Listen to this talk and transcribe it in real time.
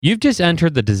You've just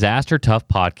entered the Disaster Tough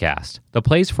podcast, the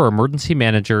place for emergency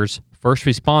managers, first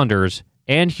responders,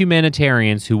 and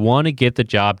humanitarians who want to get the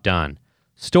job done.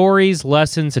 Stories,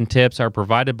 lessons, and tips are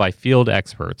provided by field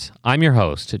experts. I'm your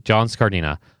host, John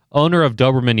Scardina, owner of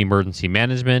Doberman Emergency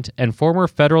Management and former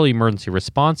federal emergency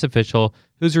response official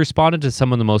who's responded to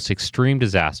some of the most extreme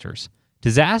disasters.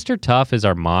 Disaster Tough is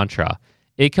our mantra.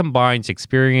 It combines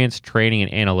experience, training,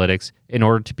 and analytics in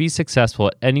order to be successful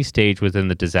at any stage within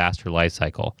the disaster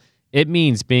lifecycle. It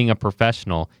means being a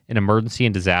professional in emergency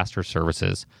and disaster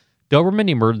services. Doberman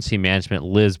Emergency Management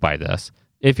lives by this.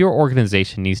 If your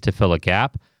organization needs to fill a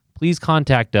gap, please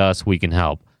contact us. We can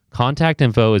help. Contact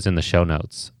info is in the show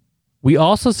notes. We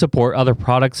also support other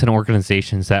products and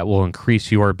organizations that will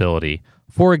increase your ability.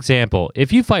 For example,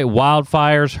 if you fight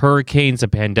wildfires, hurricanes, a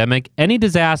pandemic, any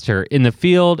disaster in the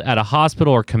field, at a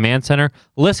hospital or command center,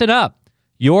 listen up.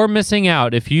 You're missing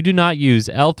out if you do not use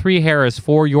L3 Harris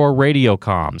for your radio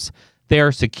comms. They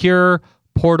are secure,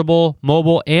 portable,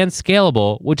 mobile, and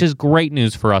scalable, which is great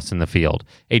news for us in the field.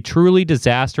 A truly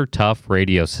disaster-tough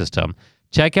radio system.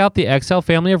 Check out the XL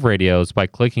family of radios by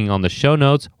clicking on the show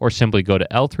notes or simply go to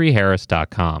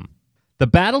l3harris.com. The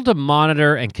battle to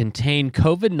monitor and contain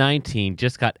COVID-19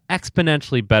 just got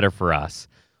exponentially better for us.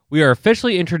 We are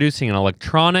officially introducing an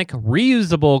electronic,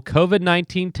 reusable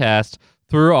COVID-19 test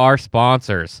through our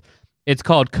sponsors. It's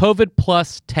called COVID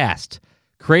Plus Test,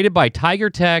 created by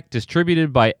Tiger Tech,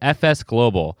 distributed by FS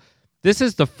Global. This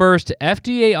is the first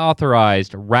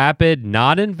FDA-authorized, rapid,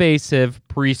 non-invasive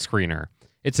pre-screener.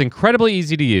 It's incredibly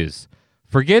easy to use.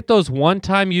 Forget those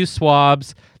one-time use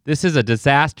swabs. This is a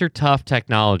disaster-tough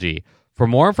technology. For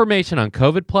more information on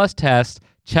COVID Plus Test,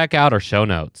 check out our show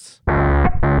notes.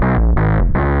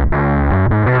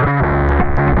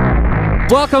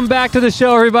 Welcome back to the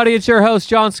show, everybody. It's your host,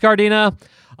 John Scardina.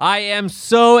 I am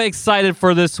so excited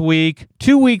for this week.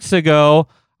 2 weeks ago,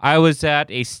 I was at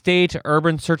a state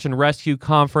urban search and rescue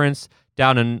conference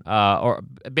down in, or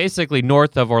basically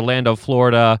north of Orlando,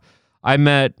 Florida. I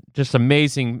met just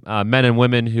amazing men and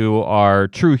women who are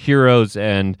true heroes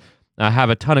and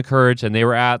have a ton of courage, and they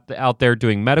were out there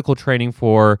doing medical training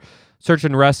for search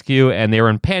and rescue, and they were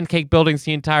in pancake buildings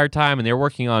the entire time, and they were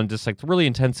working on just like really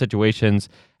intense situations.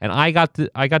 And I got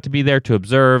to be there to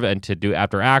observe and to do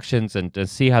after actions and to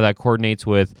see how that coordinates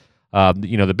with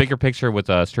the bigger picture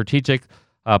with strategic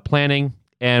planning.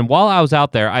 And while I was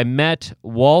out there, I met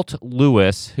Walt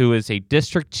Lewis, who is a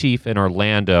district chief in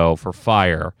Orlando for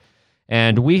fire,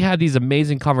 and we had these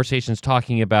amazing conversations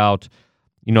talking about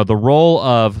the role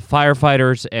of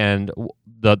firefighters and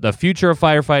the future of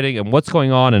firefighting and what's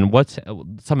going on and what's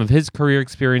some of his career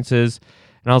experiences.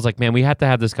 And I was like, man, we have to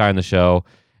have this guy on the show.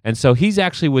 And so he's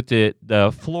actually with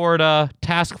the Florida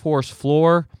Task Force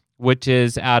Floor, which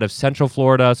is out of Central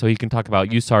Florida. So he can talk about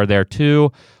USAR there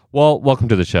too. Well, welcome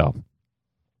to the show.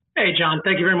 Hey, John.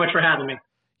 Thank you very much for having me.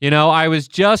 I was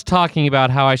just talking about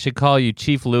how I should call you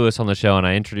Chief Lewis on the show, and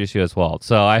I introduced you as Walt.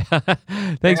 So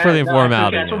thanks for the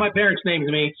informality. That's what my parents named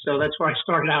me, so that's where I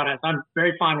started out as. I'm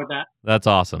very fine with that. That's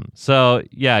awesome. So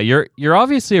yeah, you're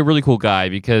obviously a really cool guy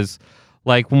because,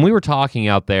 like, when we were talking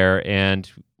out there, and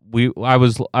I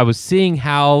was seeing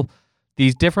how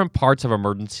these different parts of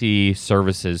emergency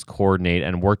services coordinate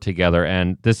and work together,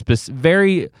 and this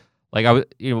very what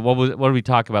did we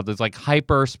talk about? This like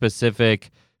hyper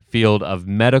specific field of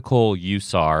medical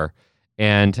USAR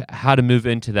and how to move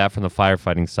into that from the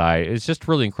firefighting side. It's just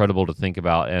really incredible to think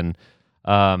about. And,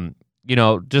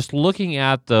 just looking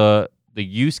at the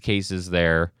use cases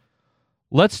there,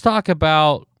 let's talk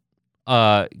about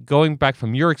going back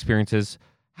from your experiences.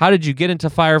 How did you get into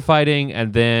firefighting,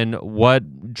 and then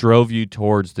what drove you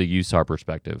towards the USAR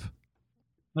perspective?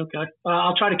 Okay.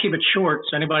 I'll try to keep it short.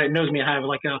 So anybody that knows me, I have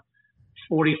like a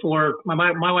 44.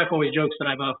 My wife always jokes that I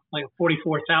have a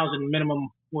 44,000 minimum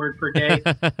word per day.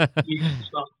 So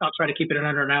I'll try to keep it in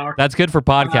under an hour. That's good for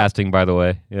podcasting, by the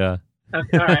way. Yeah.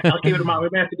 Okay, all right. I'll keep it in mind. We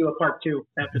may have to do a part 2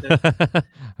 after this.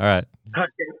 All right.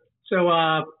 Okay. So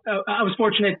I was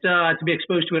fortunate to be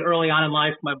exposed to it early on in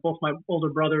life. Both my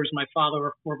older brothers and my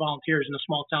father were volunteers in a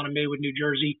small town in Maywood, New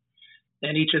Jersey.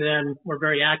 And each of them were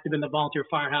very active in the volunteer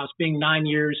firehouse. Being 9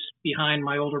 years behind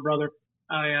my older brother,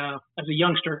 I, as a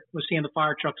youngster, was seeing the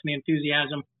fire trucks and the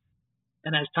enthusiasm.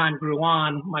 And as time grew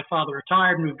on, my father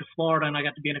retired, moved to Florida, and I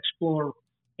got to be an explorer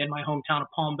in my hometown of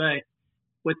Palm Bay.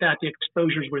 With that, the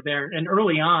exposures were there. And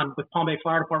early on, with Palm Bay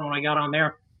Fire Department, when I got on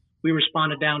there, we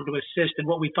responded down to assist in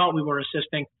what we thought we were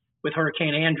assisting with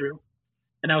Hurricane Andrew.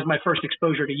 And that was my first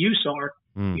exposure to USAR.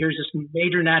 Here's this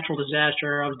major natural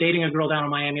disaster. I was dating a girl down in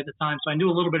Miami at the time, so I knew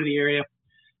a little bit of the area.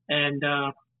 And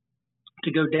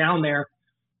to go down there,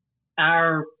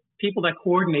 our people that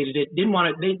coordinated it didn't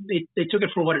want it. They took it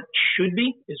for what it should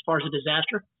be as far as a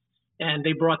disaster, and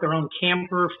they brought their own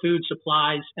camper, food,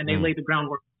 supplies, and they laid the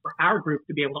groundwork for our group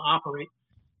to be able to operate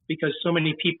because so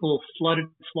many people flooded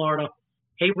Florida.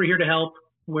 Hey, we're here to help.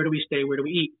 Where do we stay? Where do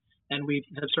we eat? And we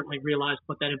have certainly realized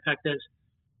what that impact is.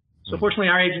 So fortunately,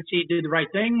 our agency did the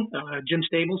right thing. Jim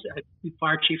Stables,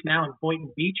 fire chief now in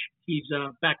Boynton Beach, he's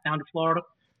back down to Florida.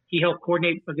 He helped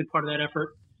coordinate a good part of that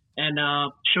effort and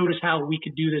showed us how we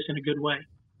could do this in a good way.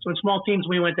 So in small teams,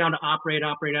 we went down to operate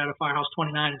out of Firehouse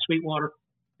 29 in Sweetwater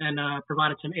and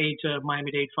provided some aid to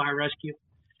Miami-Dade Fire Rescue.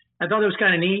 I thought it was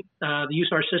kind of neat. The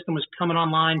USAR system was coming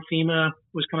online. FEMA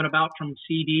was coming about from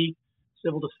CD,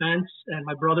 Civil Defense, and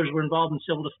my brothers were involved in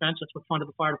Civil Defense. That's what funded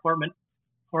the fire department,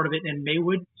 part of it in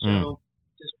Maywood. So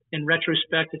just in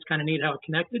retrospect, it's kind of neat how it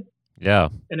connected. Yeah.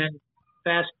 And then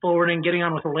fast forwarding, getting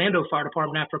on with Orlando Fire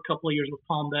Department after a couple of years with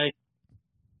Palm Bay,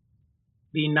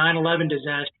 the 9/11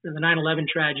 disaster, the 9/11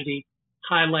 tragedy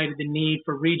highlighted the need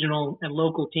for regional and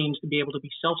local teams to be able to be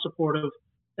self-supportive,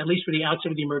 at least for the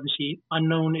outset of the emergency,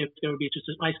 unknown if there would be just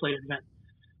an isolated event.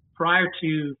 Prior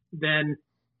to then,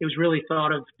 it was really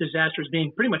thought of disasters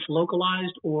being pretty much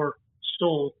localized or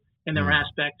sole in their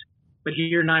aspect. But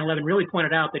here, 9/11 really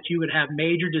pointed out that you would have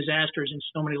major disasters in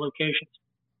so many locations.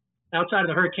 Outside of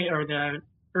the hurricane or the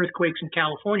earthquakes in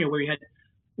California, where you had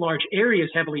large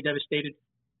areas heavily devastated,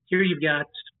 here you've got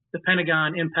the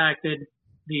Pentagon impacted,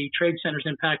 the trade centers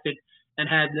impacted, and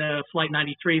had Flight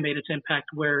 93 made its impact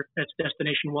where its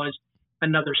destination was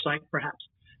another site, perhaps.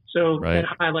 So that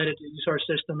highlighted the USAR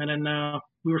system. And then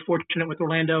we were fortunate with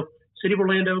Orlando, City of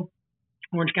Orlando,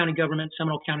 Orange County government,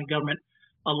 Seminole County government,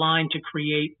 aligned to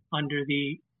create under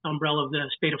the umbrella of the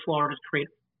state of Florida to create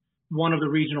one of the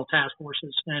regional task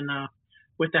forces. And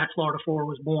with that, Florida 4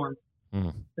 was born.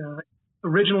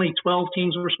 Originally, 12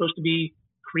 teams were supposed to be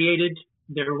created.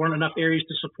 There weren't enough areas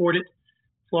to support it.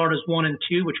 Florida's 1 and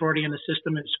 2, which were already in the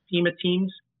system as FEMA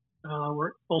teams,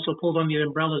 were also pulled under the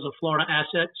umbrellas of Florida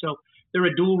Asset. So they're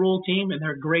a dual role team, and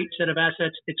they're a great set of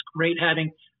assets. It's great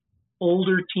having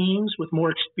older teams with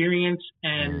more experience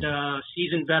and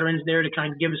seasoned veterans there to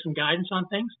kind of give us some guidance on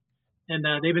things. And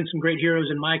they've been some great heroes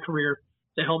in my career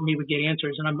to help me with get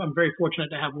answers. And I'm very fortunate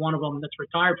to have one of them that's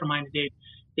retired from Miami-Dade,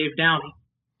 Dave Downey,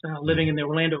 living in the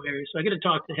Orlando area. So I get to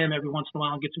talk to him every once in a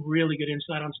while and get some really good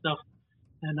insight on stuff.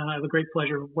 And I have a great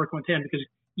pleasure working with him because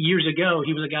years ago,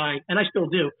 he was a guy, and I still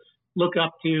do, look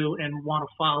up to and want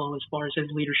to follow as far as his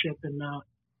leadership and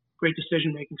great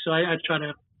decision making. So I try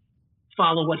to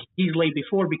follow what he's laid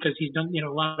before because he's done, a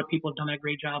lot of people have done that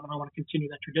great job, and I want to continue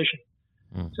that tradition.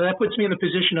 So that puts me in the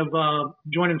position of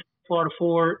joining Florida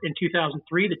 4 in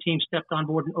 2003. The team stepped on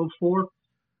board in 2004.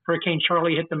 Hurricane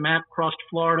Charlie hit the map, crossed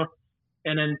Florida,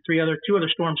 and then two other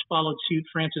storms followed suit,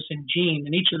 Francis and Jean,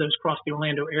 and each of those crossed the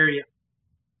Orlando area.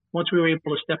 Once we were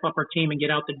able to step up our team and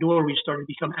get out the door, we started to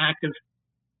become active.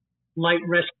 Light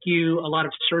rescue, a lot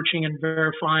of searching and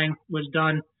verifying was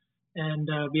done, and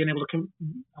being able to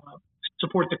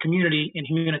support the community in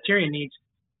humanitarian needs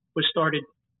was started.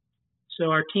 So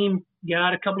our team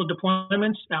got a couple of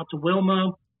deployments out to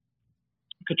Wilma,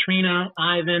 Katrina,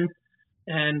 Ivan,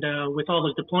 and with all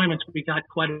those deployments, we got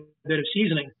quite a bit of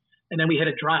seasoning. And then we hit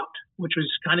a drought, which was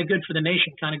kind of good for the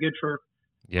nation, kind of good for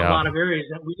a lot of areas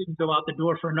that we didn't go out the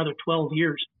door for another 12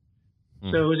 years.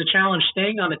 So it was a challenge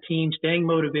staying on the team, staying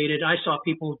motivated. I saw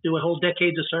people do a whole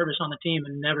decades of service on the team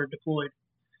and never deployed.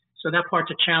 So that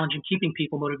part's a challenge in keeping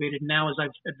people motivated. Now, as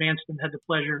I've advanced and had the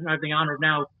pleasure, I have the honor of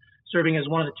now serving as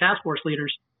one of the task force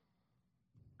leaders,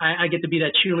 I get to be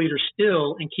that cheerleader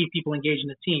still and keep people engaged in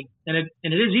the team. And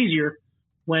it is easier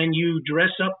when you dress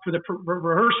up for the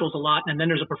rehearsals a lot and then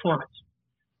there's a performance.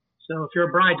 So if you're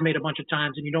a bridesmaid a bunch of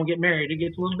times and you don't get married, it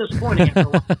gets a little disappointing after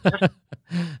a while.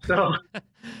 So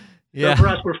for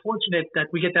us, we're fortunate that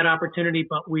we get that opportunity,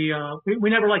 but we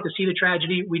never like to see the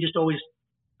tragedy. We just always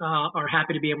are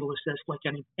happy to be able to assist like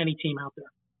any team out there.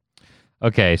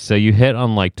 Okay, so you hit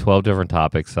on like 12 different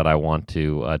topics that I want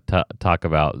to talk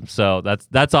about. So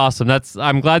that's awesome.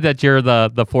 I'm glad that you're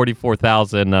the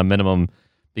 44,000 minimum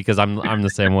because I'm the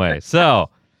same way. So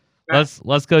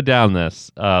let's go down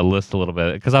this list a little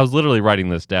bit because I was literally writing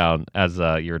this down as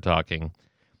you were talking.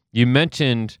 You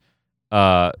mentioned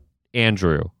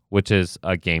Andrew, which is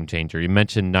a game changer. You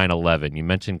mentioned 9/11. You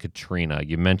mentioned Katrina.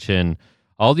 You mentioned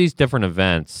all these different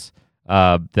events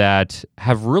that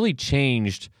have really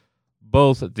changed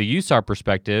both the USAR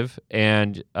perspective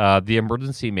and the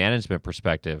emergency management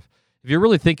perspective. If you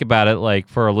really think about it, like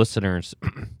for our listeners,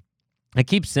 I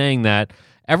keep saying that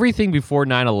everything before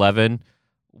 9/11,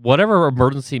 whatever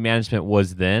emergency management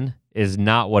was then, is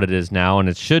not what it is now, and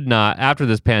it should not. After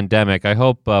this pandemic, I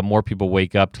hope more people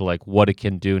wake up to like what it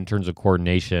can do in terms of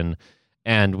coordination,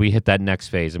 and we hit that next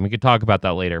phase. And we could talk about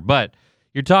that later. But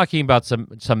you're talking about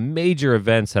some major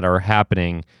events that are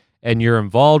happening, and you're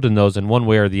involved in those in one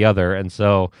way or the other. And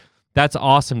so that's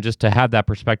awesome just to have that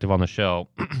perspective on the show.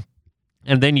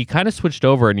 And then you kind of switched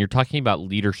over, and you're talking about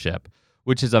leadership,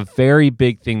 which is a very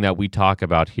big thing that we talk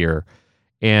about here.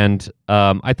 And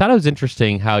I thought it was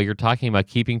interesting how you're talking about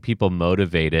keeping people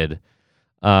motivated.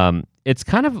 It's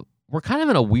kind of, we're kind of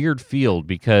in a weird field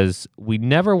because we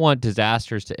never want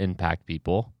disasters to impact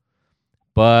people,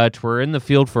 but we're in the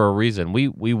field for a reason.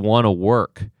 We want to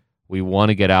work. We want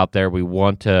to get out there. We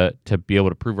want to be able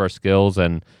to prove our skills.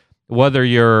 And whether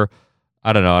you're,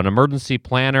 I don't know, an emergency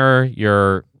planner,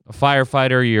 you're a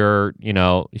firefighter, you're,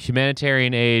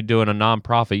 humanitarian aid, doing a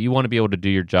nonprofit, you want to be able to do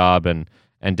your job and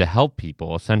to help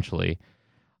people, essentially.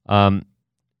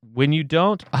 When you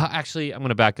don't, actually, I'm going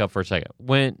to back up for a second.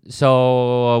 So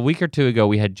a week or two ago,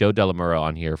 we had Joe Delamuro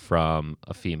on here from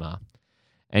FEMA,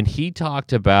 and he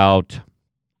talked about,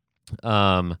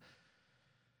 how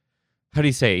do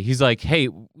you say? He's like, hey,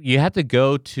 you have to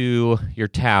go to your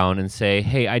town and say,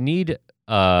 hey, I need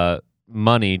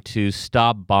money to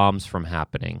stop bombs from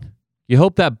happening. You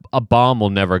hope that a bomb will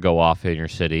never go off in your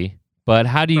city, but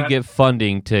how do you get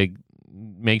funding to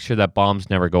make sure that bombs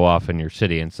never go off in your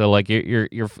city? And so like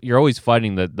you're always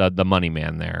fighting the money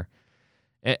man there.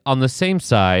 On the same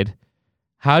side,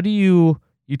 how do you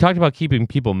talked about keeping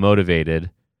people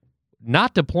motivated?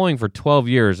 Not deploying for 12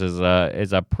 years is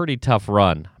a pretty tough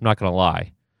run. I'm not going to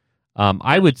lie.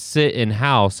 I would sit in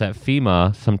house at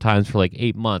FEMA sometimes for like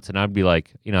 8 months, and I'd be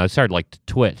like, I started like to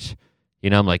twitch.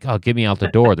 I'm like, oh, get me out the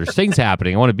door. There's things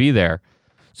happening. I want to be there.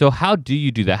 So how do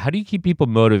you do that? How do you keep people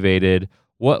motivated?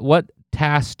 What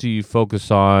tasks do you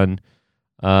focus on?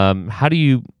 How do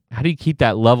you keep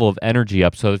that level of energy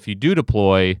up so if you do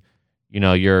deploy,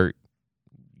 you're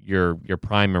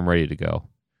prime and ready to go?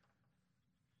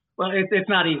 Well, it's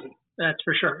not easy. That's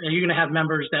for sure. And you're going to have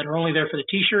members that are only there for the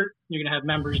T-shirt. You're going to have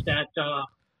members that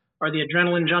are the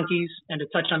adrenaline junkies. And to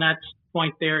touch on that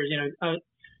point there,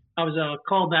 I was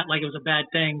called that like it was a bad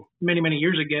thing many, many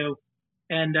years ago.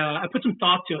 And I put some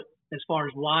thought to it as far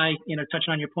as why,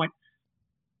 touching on your point.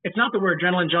 It's not that we're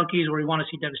adrenaline junkies or we want to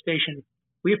see devastation.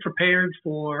 We have prepared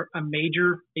for a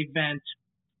major event,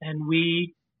 and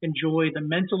we enjoy the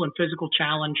mental and physical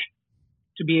challenge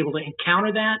to be able to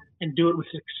encounter that and do it with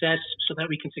success so that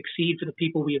we can succeed for the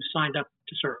people we have signed up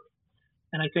to serve.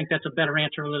 And I think that's a better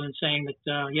answer other than saying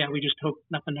that, we just hope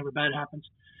nothing ever bad happens.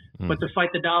 But to fight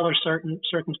the dollar certain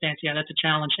circumstance, that's a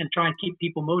challenge, and try and keep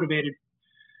people motivated.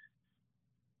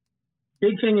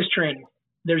 Big thing is training.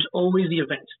 There's always the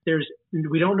events.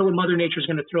 We don't know what Mother Nature is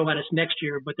going to throw at us next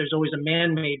year, but there's always a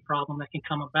man-made problem that can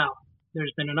come about.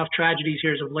 There's been enough tragedies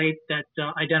here as of late that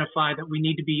identify that we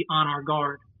need to be on our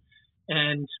guard.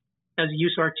 And as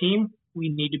a USAR team, we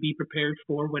need to be prepared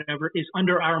for whatever is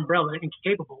under our umbrella and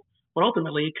capable. But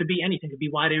ultimately, it could be anything. It could be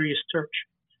wide area search.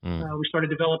 We started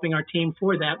developing our team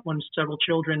for that when several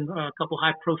children, a couple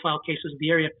high-profile cases of the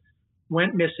area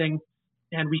went missing,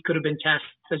 and we could have been tasked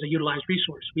as a utilized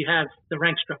resource. We have the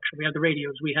rank structure. We have the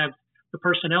radios. We have the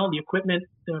personnel, the equipment,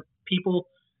 the people,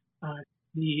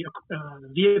 the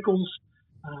vehicles,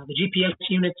 the GPS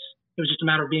units. It was just a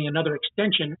matter of being another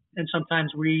extension, and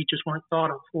sometimes we just weren't thought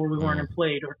of, or we weren't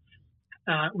employed, or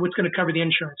what's going to cover the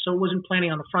insurance. So it wasn't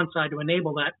planning on the front side to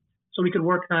enable that, so we could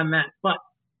work on that. But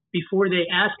before they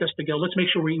asked us to go, let's make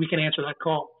sure we can answer that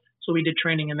call. So we did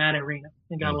training in that arena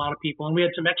and got a lot of people. And we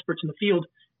had some experts in the field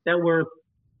that were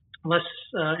less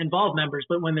involved members,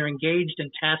 but when they're engaged and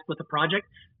tasked with a project,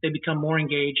 they become more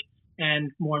engaged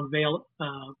and more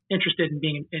interested in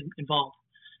being involved.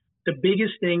 The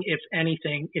biggest thing, if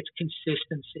anything, it's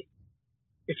consistency.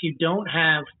 If you don't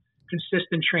have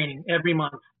consistent training every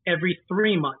month, every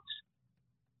 3 months,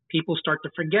 people start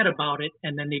to forget about it,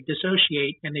 and then they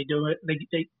dissociate and they do it.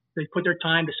 They put their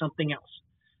time to something else,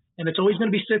 and it's always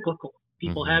going to be cyclical.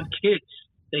 People have kids,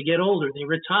 they get older, they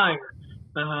retire.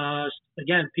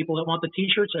 Again, people that want the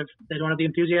T-shirts, they don't have the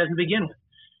enthusiasm to begin with.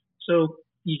 So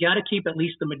you got to keep at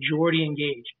least the majority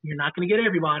engaged. You're not going to get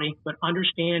everybody, but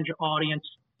understand your audience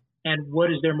and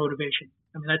what is their motivation.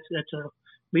 I mean, that's a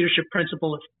leadership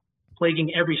principle of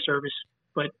plaguing every service.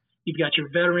 But you've got your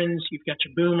veterans, you've got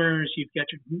your boomers, you've got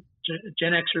your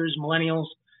Gen Xers, millennials,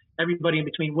 everybody in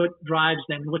between. What drives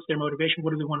them? What's their motivation?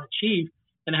 What do they want to achieve?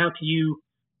 And how can you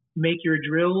make your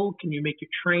drill? Can you make your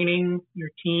training, your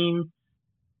team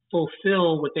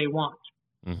fulfill what they want?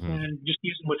 And just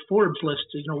using what Forbes lists,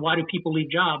 why do people leave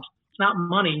jobs? It's not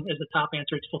money as the top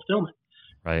answer, it's fulfillment.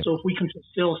 Right. So if we can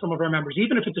fulfill some of our members,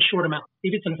 even if it's a short amount,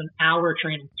 even if it's an hour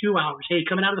training, 2 hours, hey,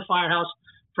 coming out of the firehouse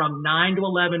from 9 to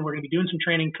 11, we're going to be doing some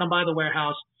training, come by the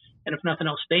warehouse, and if nothing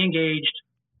else, stay engaged,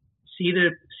 see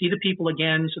the people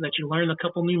again so that you learn a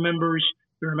couple new members,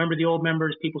 you remember the old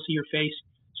members, people see your face,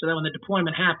 so that when the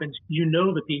deployment happens, you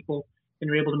know the people and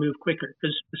you're able to move quicker.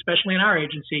 Because especially in our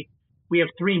agency, we have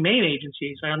 3 main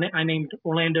agencies. I named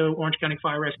Orlando, Orange County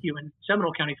Fire Rescue, and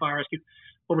Seminole County Fire Rescue,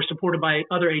 but we're supported by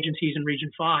other agencies in Region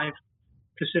 5,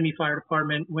 Kissimmee Fire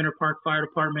Department, Winter Park Fire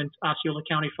Department, Osceola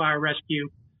County Fire Rescue,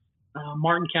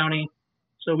 Martin County.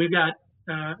 So we've got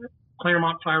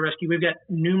Claremont Fire Rescue. We've got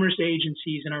numerous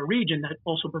agencies in our region that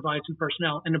also provide some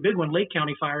personnel. And the big one, Lake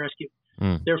County Fire Rescue.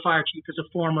 Their fire chief is a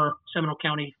former Seminole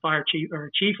County fire chief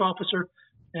or chief officer.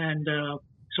 And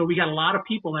so we got a lot of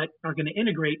people that are going to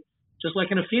integrate, just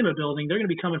like in a FEMA building. They're going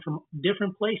to be coming from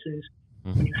different places.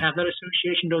 When you have that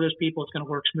association to those people, it's going to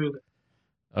work smoother.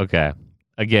 Okay.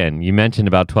 Again, you mentioned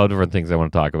about 12 different things I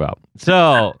want to talk about.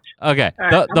 So, okay.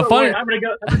 Right, I'm going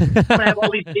to have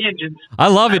all these tangents. I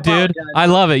love it, dude. I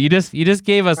love it. You just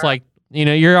gave us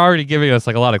you're already giving us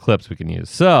like a lot of clips we can use.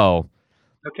 So,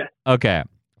 okay.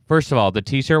 First of all, the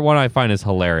T-shirt one I find is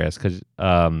hilarious because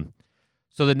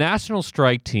so the National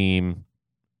Strike Team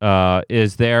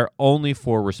is there only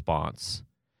for response.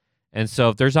 And so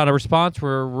if there's not a response,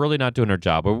 we're really not doing our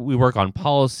job. We work on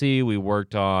policy. We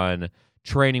worked on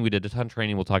training. We did a ton of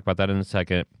training. We'll talk about that in a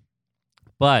second.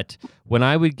 But when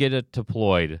I would get it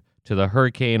deployed to the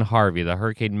Hurricane Harvey, the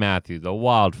Hurricane Matthew, the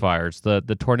wildfires,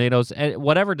 the tornadoes, and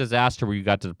whatever disaster we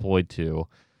got deployed to,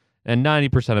 and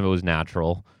 90% of it was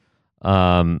natural,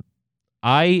 one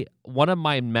of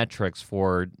my metrics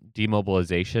for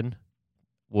demobilization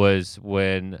was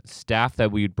when staff that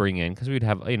we'd bring in, because we'd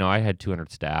have, I had 200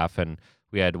 staff and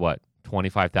we had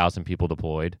 25,000 people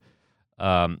deployed.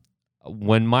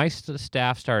 When my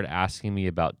staff started asking me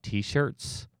about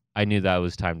T-shirts, I knew that it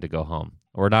was time to go home.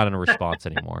 We're not in a response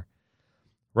anymore,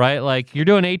 right? Like you're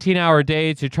doing 18-hour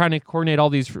days, you're trying to coordinate all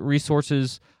these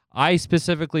resources. I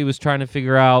specifically was trying to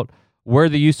figure out where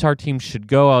the USAR team should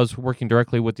go. I was working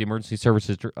directly with the emergency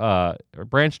services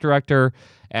branch director,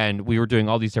 and we were doing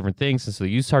all these different things. And so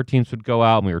the USAR teams would go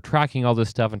out, and we were tracking all this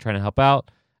stuff and trying to help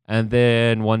out. And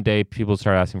then one day, people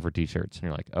started asking for T-shirts, and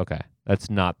you're like, okay, that's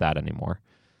not that anymore.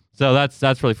 So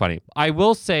that's really funny. I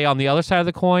will say, on the other side of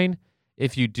the coin,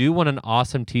 if you do want an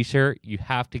awesome T-shirt, you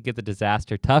have to get the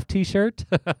Disaster Tough T-shirt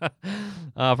from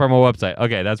our website.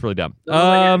 Okay, that's really dumb. Go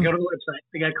to the website.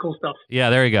 They got cool stuff.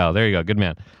 Yeah, there you go. Good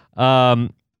man.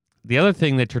 The other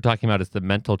thing that you're talking about is the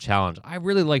mental challenge. I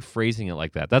really like phrasing it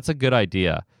like that. That's a good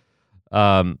idea.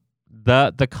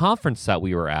 The conference that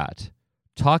we were at,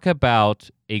 talk about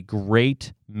a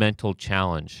great mental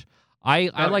challenge. I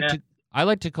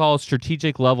like to call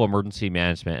strategic level emergency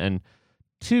management. And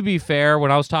to be fair,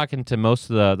 when I was talking to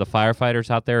most of the firefighters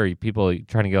out there, or people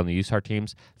trying to get on the USAR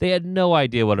teams, they had no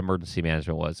idea what emergency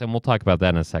management was. And we'll talk about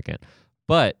that in a second.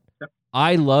 But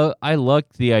I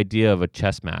like the idea of a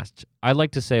chess match. I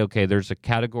like to say, okay, there's a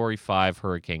Category 5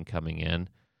 hurricane coming in.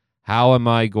 How am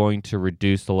I going to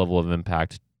reduce the level of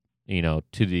impact, to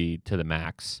the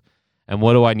max? And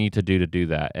what do I need to do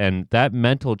that? And that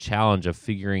mental challenge of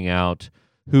figuring out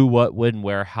who, what, when,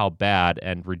 where, how bad,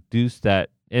 and reduce that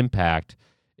impact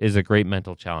is a great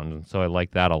mental challenge. And so I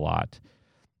like that a lot.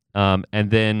 And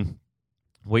then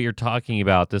what you're talking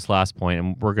about, this last point,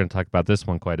 and we're going to talk about this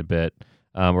one quite a bit,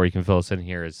 where you can fill us in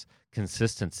here, is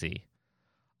consistency.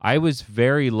 I was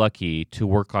very lucky to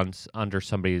work under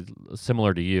somebody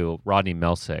similar to you, Rodney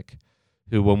Melsick,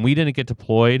 who, when we didn't get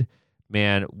deployed,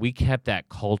 man, we kept that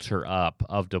culture up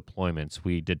of deployments.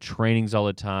 We did trainings all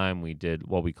the time. We did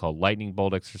what we call lightning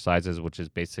bolt exercises, which is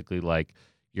basically like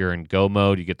you're in go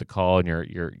mode, you get the call, and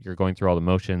you're going through all the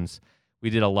motions. We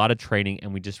did a lot of training,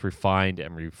 and we just refined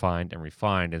and refined and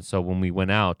refined. And so when we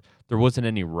went out, there wasn't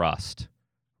any rust,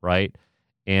 right?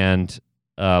 And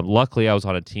luckily, I was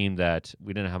on a team that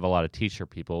we didn't have a lot of T-shirt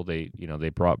people. They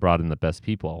brought in the best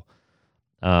people.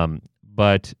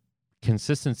 But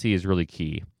consistency is really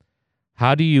key.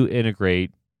 How do you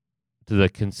integrate the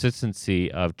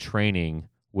consistency of training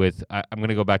with? I'm going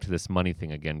to go back to this money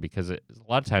thing again, because a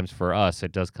lot of times for us,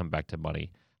 it does come back to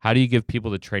money. How do you give people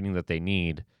the training that they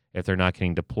need if they're not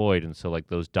getting deployed? And so, like,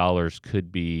 those dollars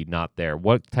could be not there.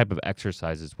 What type of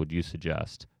exercises would you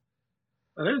suggest?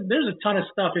 There's a ton of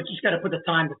stuff. You just got to put the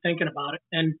time to thinking about it,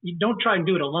 and you don't try and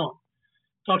do it alone.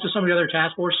 Talk to some of the other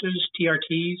task forces,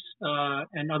 TRTs,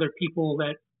 and other people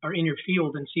that are in your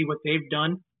field and see what they've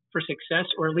done for success,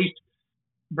 or at least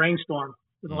brainstorm,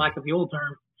 for the lack of the old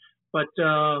term. But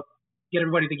get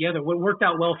everybody together. What worked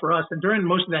out well for us, and during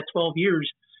most of that 12 years,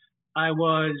 I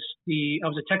was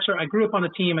a tech search. I grew up on the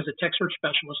team as a tech search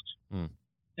specialist,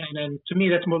 and then to me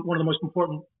that's one of the most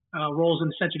important roles, in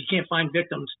the sense if you can't find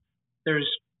victims, there's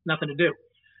nothing to do.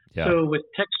 Yeah. So with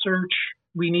tech search,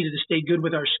 we needed to stay good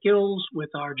with our skills, with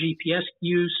our GPS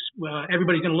use.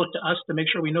 Everybody's going to look to us to make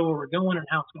sure we know where we're going and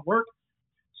how it's going to work.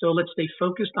 So let's stay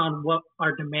focused on what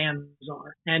our demands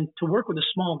are. And to work with a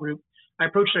small group, I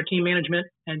approached our team management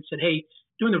and said, hey,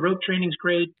 doing the rope training is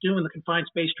great, doing the confined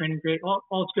space training is great, all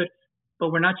it's good,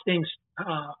 but we're not staying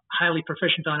highly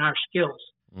proficient on our skills.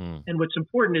 And what's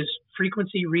important is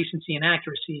frequency, recency, and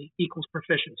accuracy equals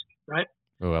proficiency, right?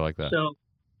 Oh, I like that. So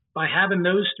by having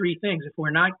those three things, if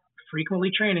we're not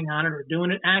frequently training on it or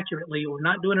doing it accurately or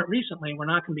not doing it recently, we're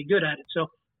not going to be good at it. So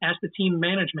ask the team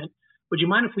management, would you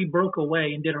mind if we broke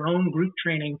away and did our own group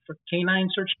training for canine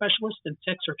search specialists and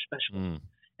tech search specialists?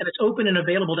 And it's open and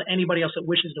available to anybody else that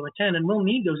wishes to attend, and we'll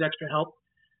need those extra help.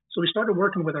 So we started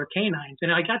working with our canines,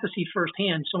 and I got to see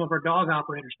firsthand some of our dog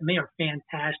operators, and they are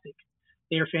fantastic.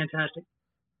 They are fantastic.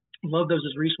 Love those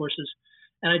as resources.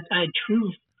 And I had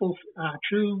true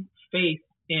faith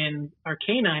in our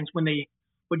canines when they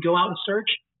would go out and search.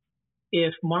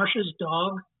 If Marsha's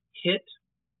dog hit,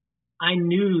 I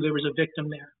knew there was a victim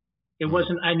there. It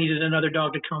wasn't I needed another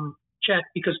dog to come check,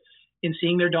 because in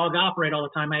seeing their dog operate all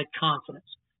the time, I had confidence.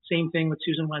 Same thing with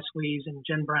Susan Wesley's and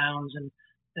Jen Brown's, and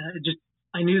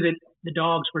I knew that the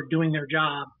dogs were doing their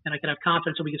job, and I could have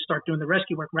confidence that we could start doing the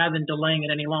rescue work rather than delaying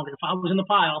it any longer. If I was in the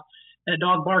pile and a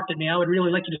dog barked at me, I would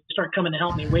really like you to start coming to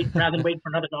help me, rather than waiting for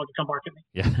another dog to come bark at me.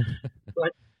 Yeah.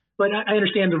 But I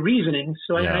understand the reasoning,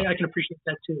 so I can appreciate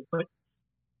that too. But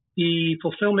the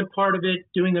fulfillment part of it,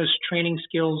 doing those training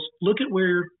skills, look at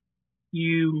where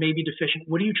you may be deficient.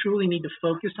 What do you truly need to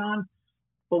focus on?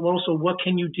 But also, what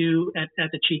can you do at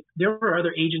the cheap? There are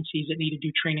other agencies that need to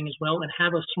do training as well and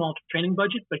have a small training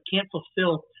budget, but can't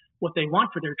fulfill what they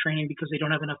want for their training because they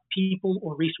don't have enough people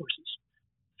or resources.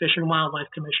 Fish and Wildlife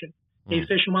Commission. Hey,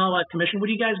 Fish and Wildlife Commission, what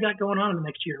do you guys got going on in the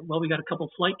next year? Well, we got a couple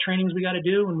of flight trainings we got to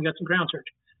do, and we got some ground search.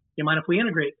 Do you mind if we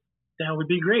integrate? That would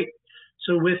be great.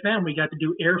 So with them, we got to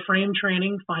do airframe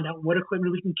training, find out what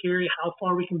equipment we can carry, how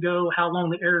far we can go, how long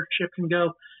the airship can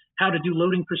go, how to do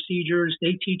loading procedures.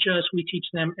 They teach us, we teach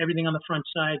them everything on the front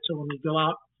side. So when we go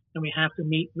out and we have to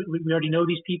meet, we already know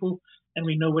these people and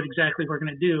we know what exactly we're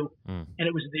going to do. And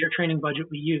it was their training budget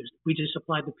we used. We just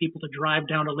supplied the people to drive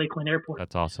down to Lakeland Airport.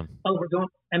 That's awesome. Oh, we're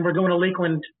going to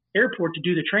Lakeland Airport to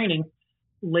do the training.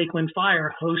 Lakeland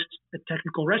Fire hosts a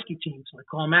technical rescue team. So I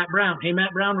call Matt Brown. Hey,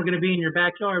 Matt Brown, we're going to be in your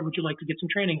backyard. Would you like to get some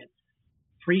training in?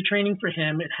 Free training for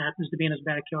him. It happens to be in his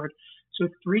backyard. So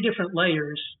 3 different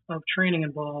layers of training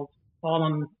involved, all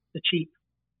on the cheap.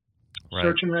 Right.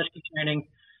 Search and rescue training.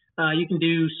 You can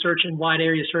do search and wide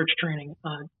area search training.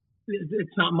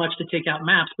 It's not much to take out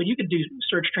maps, but you could do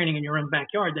search training in your own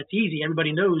backyard. That's easy.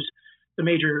 Everybody knows the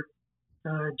major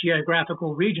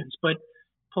geographical regions, but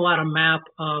pull out a map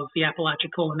of the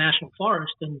Apalachicola National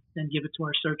Forest and give it to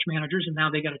our search managers. And now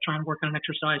they got to try and work on an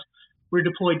exercise. We're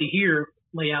deployed to here,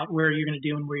 lay out where you're going to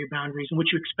do and where your boundaries and what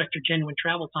you expect your genuine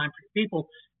travel time for your people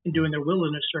in doing their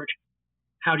wilderness search.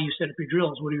 How do you set up your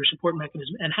drills? What are your support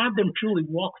mechanisms? And have them truly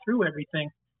walk through everything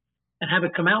and have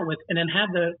it come out with, and then have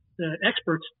the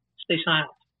experts stay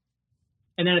silent.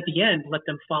 And then at the end, let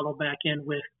them follow back in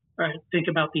with, all right, think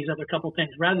about these other couple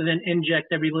things rather than inject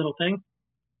every little thing.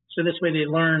 So this way they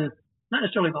learn, not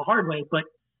necessarily the hard way, but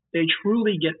they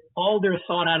truly get all their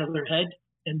thought out of their head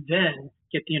and then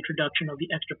get the introduction of the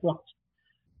extra points.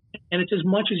 And it's as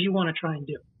much as you want to try and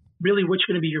do. Really, what's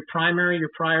going to be your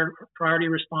priority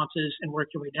responses and work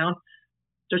your way down.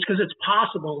 Just because it's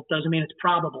possible doesn't mean it's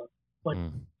probable. But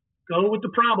go with the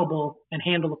probable and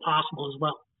handle the possible as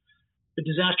well. The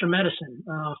disaster medicine.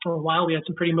 For a while, we had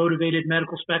some pretty motivated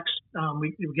medical specs.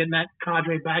 We were getting that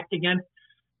cadre back again.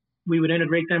 We would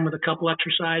integrate them with a couple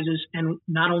exercises. And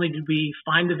not only did we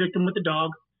find the victim with the dog,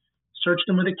 search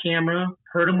them with a camera,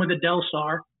 hurt them with a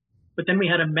Delsar, but then we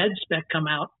had a med spec come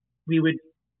out. We would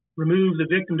remove the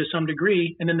victim to some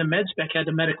degree, and then the med spec had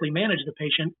to medically manage the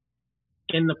patient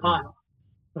in the pile.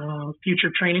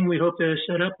 Future training we hope to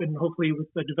set up, and hopefully with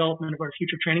the development of our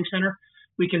future training center,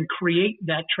 we can create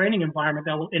that training environment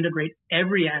that will integrate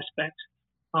every aspect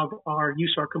of our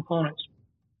USAR components.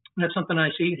 And that's something I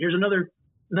see. Here's another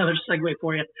segue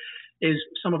for you, is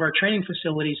some of our training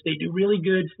facilities, they do really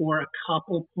good for a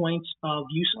couple points of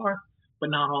USAR, but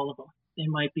not all of them. They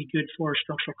might be good for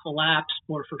structural collapse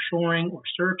or for shoring or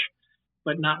search,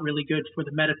 but not really good for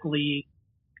the medically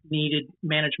needed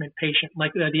management patient,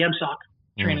 like the MSOC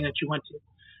training that you went to.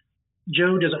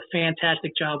 Joe does a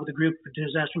fantastic job with a group for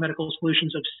Disaster Medical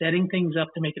Solutions of setting things up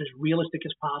to make it as realistic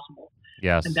as possible.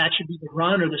 Yes. And that should be the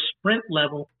run or the sprint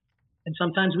level And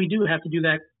sometimes we do have to do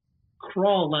that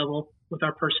crawl level with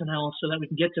our personnel so that we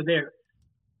can get to there.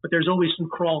 But there's always some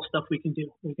crawl stuff we can do.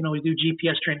 We can always do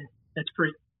GPS training. That's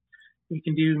free. We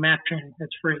can do map training.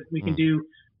 That's free. We can do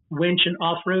winch and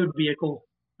off-road vehicle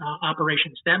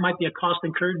operations. That might be a cost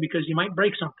incurred because you might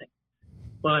break something.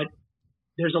 But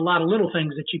there's a lot of little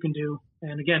things that you can do.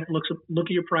 And again, look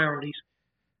at your priorities.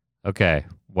 Okay.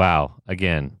 Wow.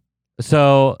 Again.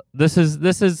 So this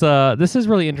is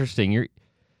really interesting.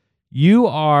 You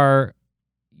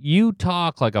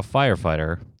talk like a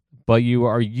firefighter, but you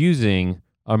are using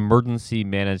emergency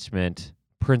management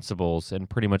principles in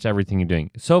pretty much everything you're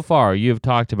doing. So far, you've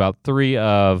talked about 3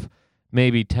 of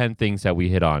maybe 10 things that we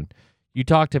hit on. You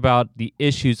talked about the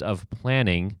issues of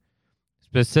planning,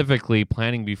 specifically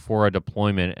planning before a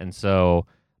deployment, and so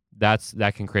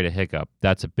that can create a hiccup.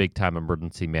 That's a big time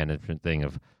emergency management thing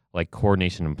of like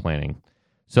coordination and planning.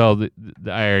 So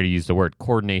I already used the word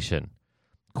coordination.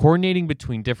 Coordinating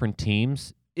between different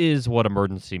teams is what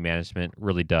emergency management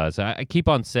really does. I keep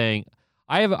on saying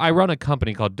I run a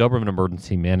company called Doberman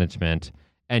Emergency Management,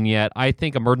 and yet I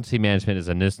think emergency management is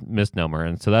a misnomer,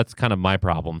 and so that's kind of my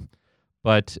problem.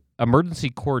 But emergency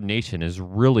coordination is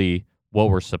really what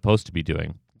we're supposed to be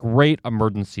doing. Great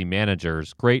emergency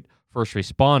managers, great first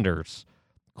responders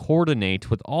coordinate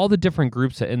with all the different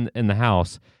groups in the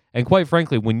house. And quite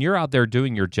frankly, when you're out there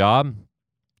doing your job,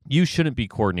 you shouldn't be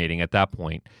coordinating at that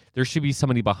point. There should be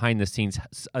somebody behind the scenes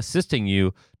assisting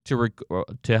you to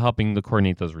helping to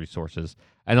coordinate those resources.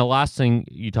 And the last thing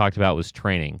you talked about was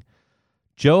training.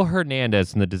 Joe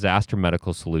Hernandez and the Disaster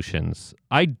Medical Solutions.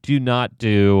 I do not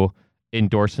do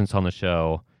endorsements on the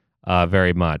show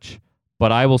very much,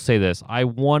 but I will say this. I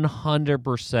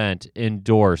 100%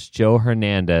 endorse Joe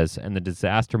Hernandez and the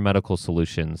Disaster Medical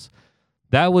Solutions.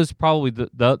 That was probably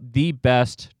the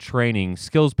best training,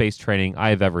 skills-based training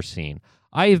I've ever seen.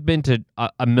 I have been to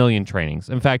a million trainings.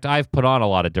 In fact, I've put on a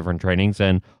lot of different trainings,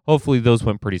 and hopefully those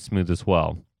went pretty smooth as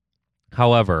well.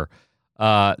 However,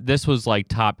 this was like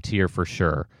top tier for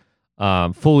sure.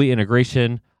 Fully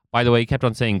integration. By the way, he kept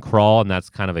on saying crawl, and that's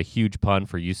kind of a huge pun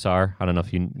for USAR. I don't know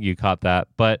if you caught that.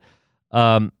 But,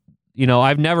 I've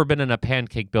never been in a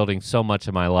pancake building so much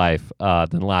in my life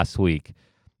than last week.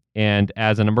 And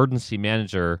as an emergency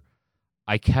manager,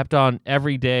 I kept on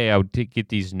every day. I would get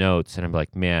these notes, and I'm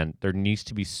like, man, there needs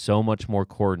to be so much more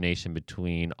coordination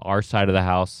between our side of the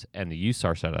house and the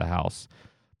USAR side of the house.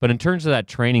 But in terms of that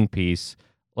training piece,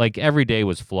 like every day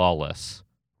was flawless,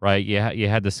 right? You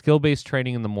had the skill-based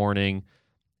training in the morning,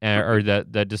 or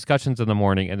the discussions in the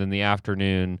morning, and then the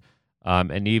afternoon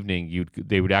and evening,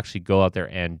 they would actually go out there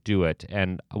and do it.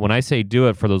 And when I say do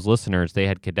it for those listeners, they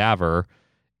had cadaver,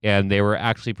 and they were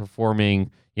actually performing,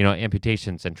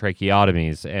 amputations and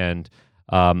tracheotomies. And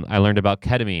I learned about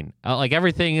ketamine. Like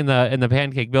everything in the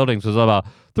pancake buildings was about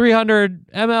 300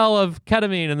 ml of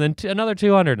ketamine, and then another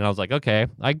 200. And I was like, okay,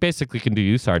 I basically can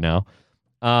do USAR now.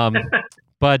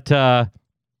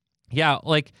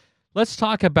 Let's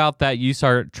talk about that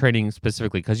USAR training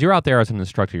specifically, because you're out there as an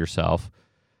instructor yourself.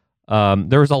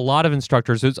 There was a lot of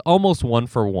instructors. It was almost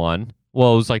 1-for-1.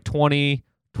 Well, it was like 20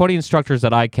 instructors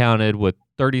that I counted with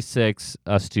 36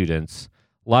 students.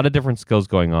 A lot of different skills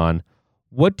going on.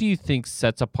 What do you think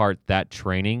sets apart that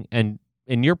training? And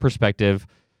in your perspective,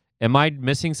 am I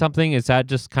missing something? Is that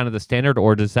just kind of the standard,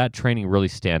 or does that training really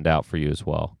stand out for you as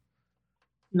well?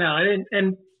 No,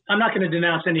 and I'm not going to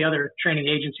denounce any other training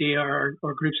agency or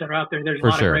groups that are out there. There's a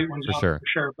lot of great ones out there for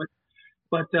sure.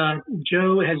 But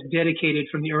Joe has dedicated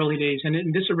from the early days, and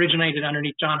this originated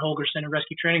underneath John Holgerson and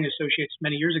Rescue Training Associates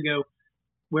many years ago,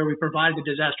 where we provided the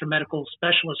disaster medical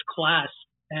specialist class.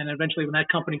 And eventually when that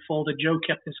company folded, Joe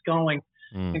kept this going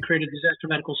and created Disaster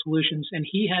Medical Solutions. And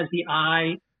he has the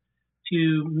eye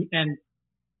and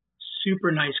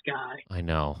super nice guy. I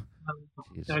know.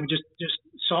 Just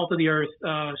salt of the earth,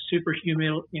 super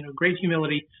great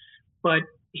humility. But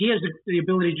he has the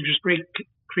ability to just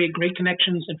create great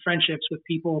connections and friendships with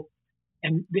people.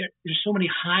 And there's so many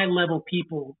high level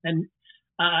people. And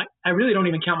I really don't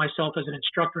even count myself as an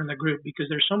instructor in the group, because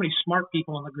there's so many smart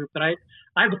people in the group that I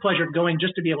have the pleasure of going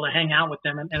just to be able to hang out with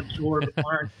them and absorb and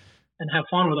learn and have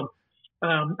fun with them.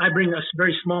 I bring a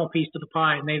very small piece to the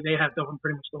pie, and they have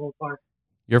pretty much the whole pie.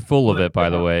 You're full of it, by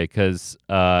the way, because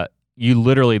you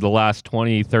literally the last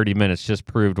 20, 30 minutes just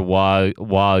proved why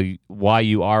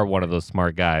you are one of those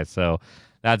smart guys. So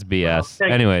that's BS.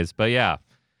 Well, anyways, but yeah.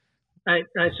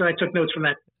 So I took notes from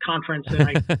that conference, and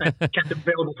I kept it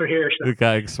available for here. So.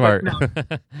 Okay, smart.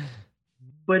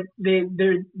 But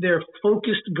their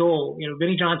focused goal,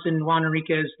 Vinny Johnson, Juan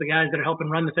Enriquez, the guys that are helping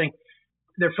run the thing,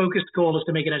 their focused goal is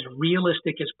to make it as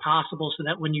realistic as possible, so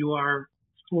that when you are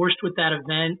forced with that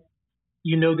event,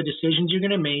 you know the decisions you're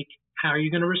going to make, how are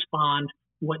you going to respond,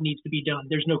 what needs to be done.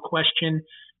 There's no question,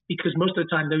 because most of the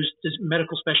time those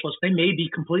medical specialists, they may be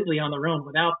completely on their own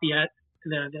without the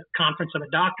conference of a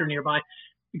doctor nearby,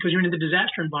 because you're in the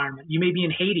disaster environment. You may be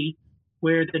in Haiti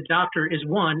where the doctor is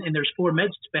one and there's 4 med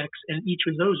specs and each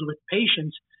of those with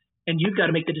patients, and you've got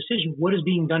to make the decision, what is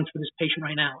being done for this patient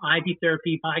right now? IV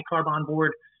therapy, bicarb on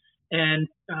board, and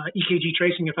EKG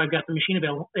tracing if I've got the machine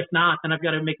available. If not, then I've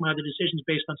got to make my other decisions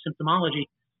based on symptomology.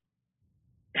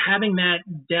 Having that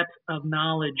depth of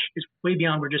knowledge is way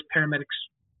beyond where just paramedics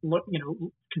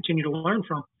continue to learn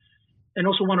from. And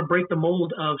also want to break the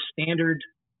mold of standard,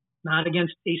 not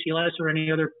against ACLS or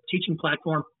any other teaching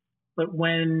platform, but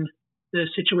when the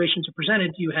situations are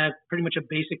presented, you have pretty much a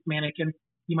basic mannequin.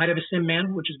 You might have a sim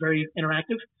man, which is very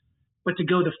interactive, but to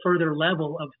go the further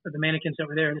level of the mannequins that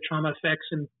were there, the Trauma Effects,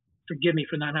 and forgive me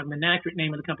for not having an accurate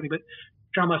name of the company, but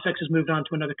Trauma Effects has moved on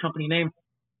to another company name.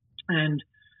 And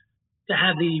to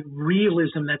have the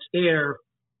realism that's there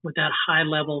with that high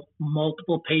level,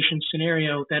 multiple patient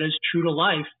scenario that is true to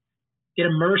life, it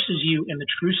immerses you in the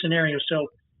true scenario. So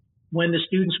when the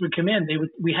students would come in,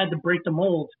 we had to break the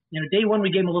mold. Day 1,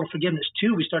 we gave them a little forgiveness.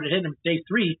 2, we started hitting them. Day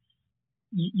 3,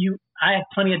 I had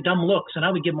plenty of dumb looks, and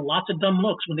I would give them lots of dumb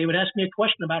looks when they would ask me a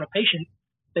question about a patient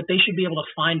that they should be able to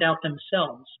find out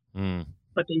themselves.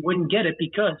 But they wouldn't get it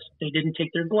because they didn't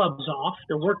take their gloves off,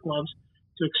 their work gloves,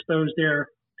 to expose their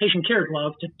patient care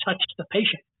glove to touch the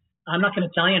patient. I'm not going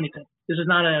to tell you anything. This is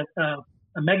not a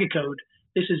mega code.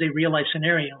 This is a real life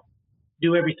scenario.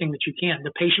 Do everything that you can.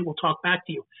 The patient will talk back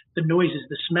to you. The noises,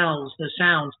 the smells, the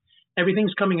sounds,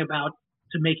 everything's coming about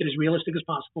to make it as realistic as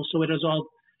possible. So it is all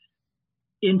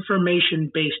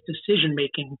information-based decision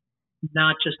making,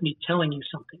 not just me telling you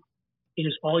something. It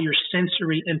is all your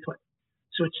sensory input.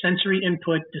 So it's sensory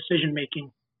input decision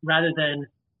making rather than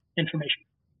information.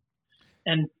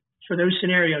 And for those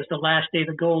scenarios, the last day,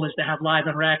 the goal is to have live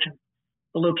interaction.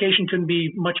 The location couldn't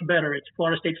be much better. It's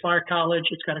Florida State Fire College.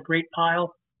 It's got a great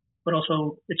pile, but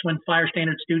also it's when fire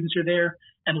standard students are there,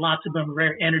 and lots of them are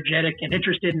very energetic and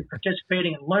interested in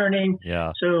participating and learning.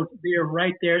 Yeah. So they're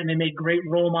right there, and they make great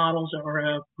role models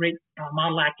or great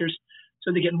model actors.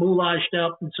 So they get moulaged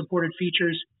up and supported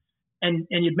features. And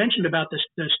you'd mentioned about the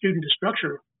student to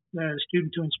structure, the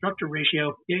student to instructor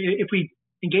ratio. If we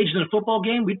engaged in a football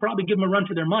game, we'd probably give them a run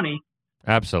for their money.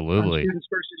 Absolutely. Students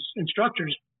versus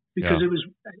instructors, because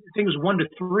I think it was 1 to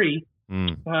 3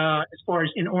 as far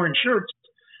as in orange shirts,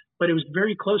 but it was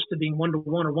very close to being 1 to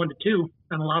 1 or 1 to 2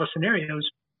 in a lot of scenarios.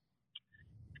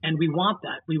 And we want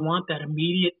that. We want that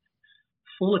immediate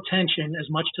full attention as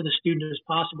much to the student as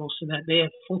possible so that they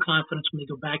have full confidence when they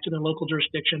go back to their local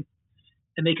jurisdiction,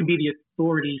 and they can be the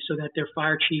authority so that their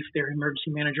fire chief, their emergency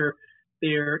manager,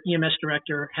 their EMS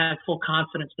director have full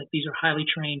confidence that these are highly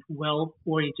trained,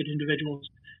 well-oriented individuals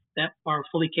that are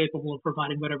fully capable of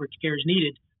providing whatever care is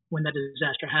needed when that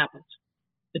disaster happens.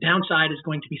 The downside is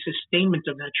going to be sustainment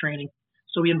of that training.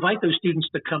 So we invite those students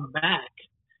to come back.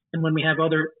 And when we have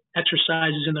other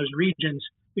exercises in those regions,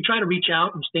 we try to reach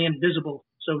out and stay invisible.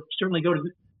 So certainly go to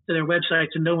their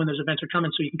website to know when those events are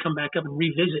coming so you can come back up and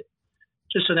revisit,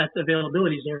 just so that the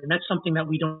availability is there. And that's something that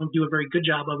we don't do a very good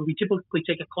job of. We typically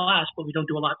take a class, but we don't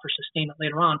do a lot for sustainment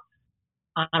later on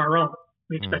our own.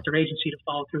 We expect our agency to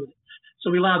follow through with it.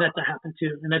 So we allow that to happen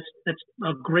too. And that's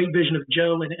a great vision of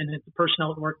Joe and the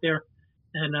personnel that work there.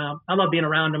 And I love being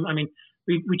around them. I mean,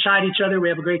 we chide each other. We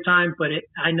have a great time, but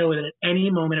I know that at any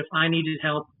moment, if I needed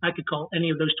help, I could call any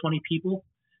of those 20 people,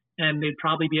 and they'd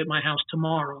probably be at my house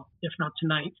tomorrow, if not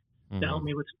tonight, to help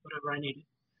me with whatever I needed.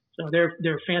 So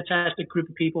they're a fantastic group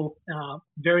of people,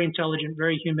 very intelligent,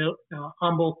 very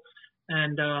humble,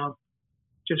 and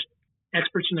just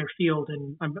experts in their field.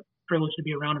 And I'm privileged to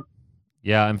be around them.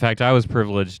 Yeah, in fact, I was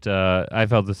privileged. I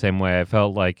felt the same way. I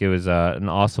felt like it was an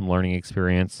awesome learning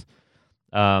experience.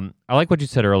 I like what you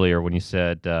said earlier when you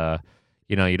said,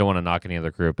 you don't want to knock any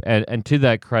other group. And to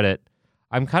that credit,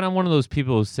 I'm kind of one of those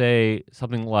people who say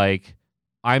something like,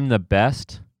 I'm the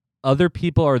best. Other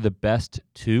people are the best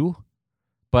too.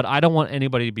 But I don't want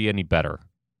anybody to be any better.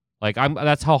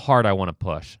 That's how hard I want to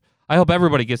push. I hope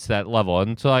everybody gets to that level.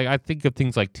 And so I think of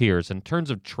things like tiers. In terms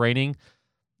of training,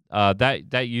 that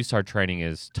USAR training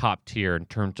is top tier in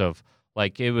terms of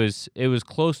it was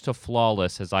close to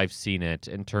flawless as I've seen it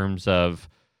in terms of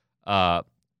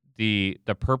the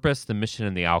purpose, the mission,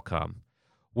 and the outcome.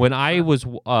 When I was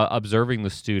observing the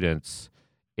students,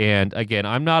 and again,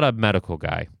 I'm not a medical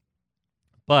guy,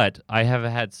 but I have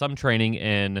had some training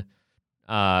in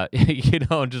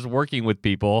just working with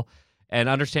people and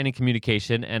understanding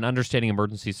communication and understanding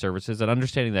emergency services and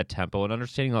understanding that tempo and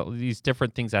understanding all these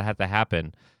different things that have to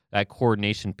happen, that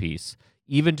coordination piece.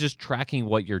 even just tracking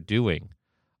what you're doing.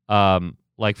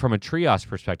 Like from a triage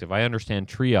perspective, I understand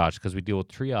triage because we deal with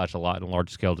triage a lot in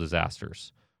large-scale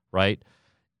disasters, right?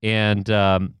 And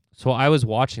so I was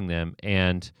watching them,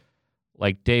 and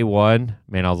like day one,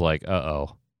 man, I was like,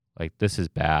 uh-oh, like this is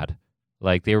bad.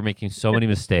 Like they were making so many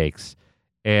mistakes.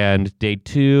 And day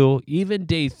two, even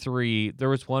day three, there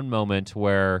was one moment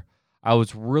where I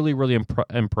was really, really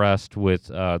impressed with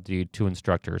the two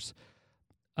instructors.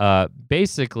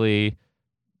 Basically,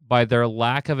 by their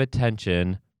lack of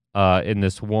attention in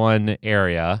this one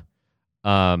area,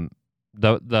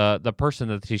 the person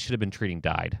that he should have been treating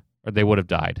died, or they would have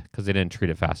died because they didn't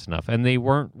treat it fast enough, and they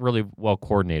weren't really well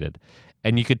coordinated.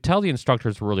 And you could tell the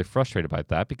instructors were really frustrated about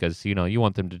that because you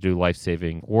want them to do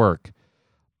life-saving work.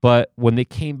 But when they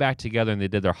came back together and they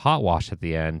did their hot wash at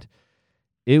the end,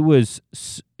 it was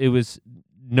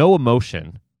no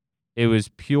emotion. It was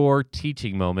pure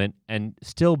teaching moment and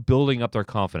still building up their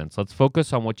confidence. Let's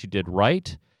focus on what you did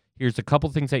right. Here's a couple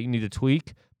things that you need to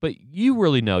tweak, but you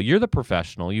really know. You're the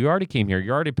professional. You already came here.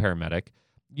 You're already a paramedic.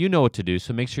 You know what to do,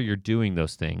 so make sure you're doing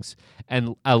those things.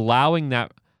 And allowing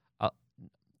that,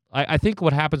 I think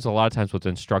what happens a lot of times with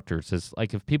instructors is,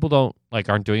 like, if people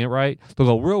aren't doing it right, they'll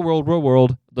go, real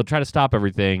world. They'll try to stop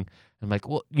everything. I'm like,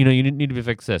 well, you need to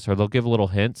fix this, or they'll give little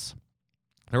hints.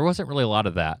 There wasn't really a lot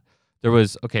of that. There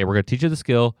was, okay, we're going to teach you the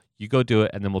skill, you go do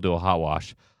it, and then we'll do a hot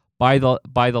wash. By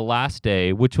the last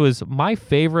day, which was my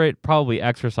favorite probably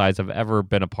exercise I've ever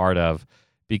been a part of,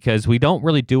 because we don't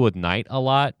really do with night a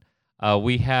lot.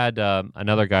 We had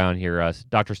another guy on here,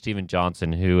 Dr. Stephen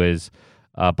Johnson, who is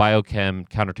a biochem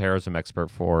counterterrorism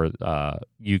expert for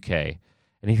UK.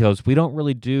 And he goes, we don't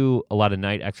really do a lot of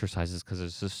night exercises because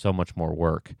there's just so much more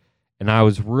work. And I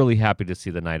was really happy to see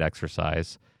the night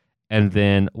exercise. And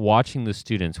then watching the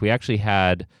students, we actually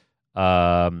had,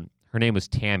 her name was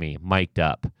Tammy, mic'd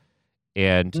up.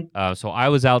 And so I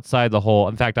was outside the hole.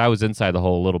 In fact, I was inside the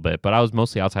hole a little bit, but I was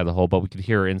mostly outside the hole, but we could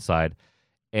hear her inside.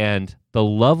 And the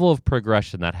level of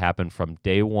progression that happened from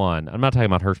day one, I'm not talking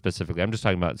about her specifically, I'm just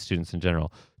talking about students in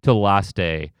general, to the last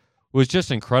day, was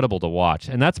just incredible to watch.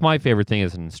 And that's my favorite thing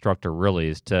as an instructor, really,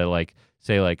 is to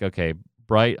say, okay,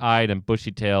 bright-eyed and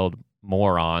bushy-tailed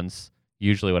morons,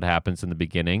 usually what happens in the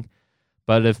beginning.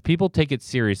 But if people take it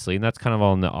seriously, and that's kind of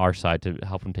on our side to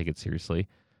help them take it seriously,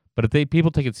 but if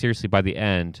people take it seriously by the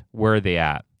end, where are they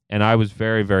at? And I was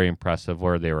very, very impressed of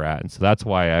where they were at. And so that's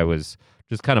why I was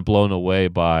just kind of blown away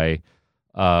by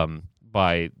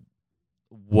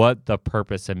what the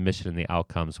purpose and mission and the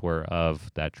outcomes were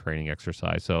of that training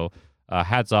exercise. So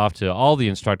hats off to all the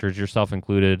instructors, yourself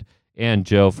included, and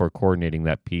Joe for coordinating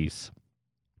that piece.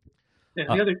 Yeah,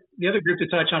 the other group to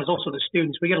touch on is also the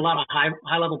students. We get a lot of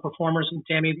high level performers, and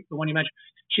Tammy, the one you mentioned,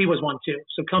 she was one too.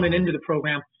 So coming into the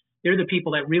program, they're the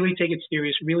people that really take it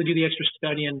serious, really do the extra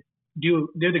studying.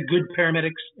 They're the good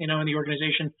paramedics, in the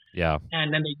organization. Yeah.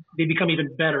 And then they become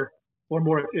even better or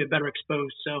better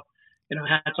exposed. So,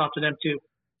 hats off to them too.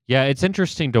 Yeah, it's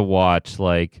interesting to watch.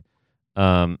 Okay,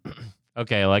 I'm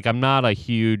not a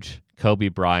huge Kobe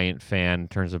Bryant fan in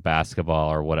terms of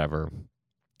basketball or whatever,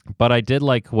 but I did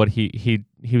like what he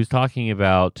was talking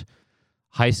about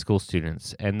high school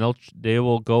students, and they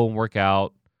will go and work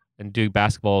out and do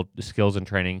basketball skills and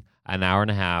training an hour and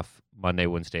a half Monday,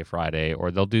 Wednesday, Friday, or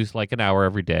they'll do like an hour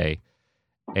every day.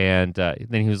 And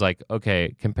then he was like,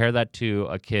 okay, compare that to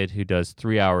a kid who does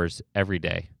 3 hours every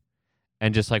day.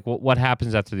 And just like, what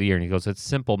happens after the year? And he goes, it's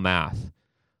simple math.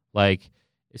 Like,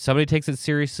 if somebody takes it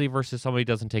seriously versus somebody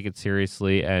doesn't take it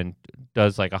seriously and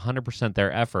does like 100%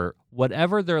 their effort,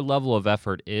 whatever their level of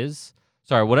effort is,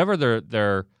 whatever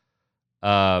their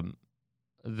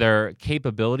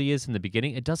capability is in the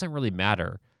beginning, it doesn't really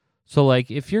matter. So, like,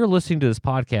 if you're listening to this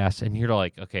podcast and you're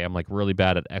like, okay, I'm like really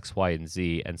bad at X, Y, and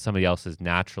Z, and somebody else is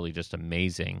naturally just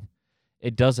amazing,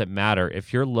 it doesn't matter.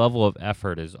 If your level of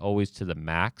effort is always to the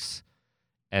max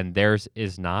and theirs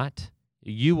is not,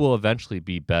 you will eventually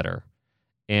be better.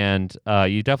 And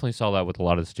you definitely saw that with a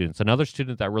lot of the students. Another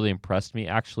student that really impressed me,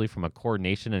 actually, from a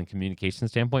coordination and communication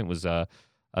standpoint, was a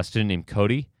student named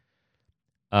Cody.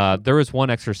 There was one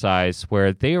exercise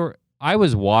where I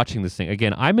was watching this thing.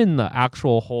 Again, I'm in the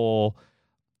actual hole.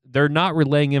 They're not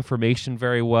relaying information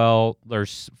very well.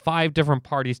 There's 5 different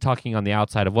parties talking on the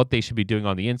outside of what they should be doing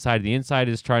on the inside. The inside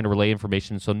is trying to relay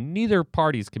information, so neither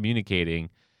party is communicating.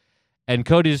 And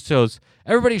Cody just goes,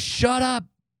 everybody shut up.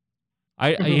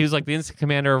 He was like the incident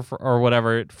commander or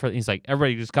whatever. He's like,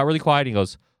 everybody just got really quiet. He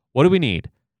goes, what do we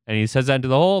need? And he says that into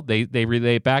the hole. They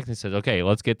relay it back and he says, okay,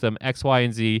 let's get them X, Y,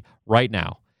 and Z right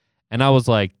now. And I was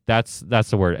like, that's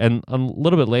the word. And a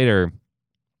little bit later,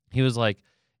 he was like,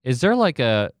 is there like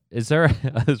a is there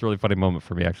this is a really funny moment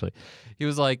for me actually. He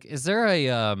was like, is there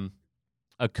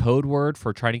a code word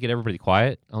for trying to get everybody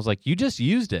quiet? I was like, you just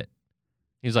used it.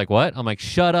 He's like, what? I'm like,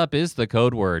 shut up is the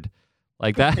code word.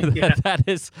 Like that, Yeah. that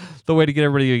is the way to get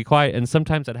everybody to be quiet. And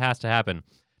sometimes that has to happen.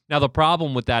 Now, the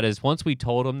problem with that is once we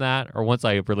told him that, or once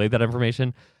I relayed that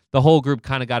information, the whole group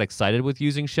kind of got excited with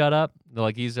using shut up. They're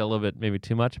like, used it a little bit, maybe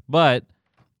too much. But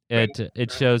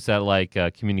it shows that like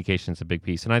communication is a big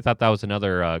piece. And I thought that was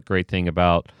another great thing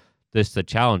about the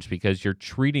challenge, because you're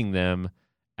treating them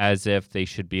as if they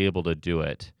should be able to do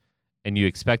it, and you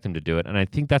expect them to do it. And I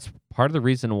think that's part of the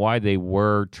reason why they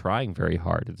were trying very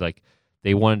hard. It's like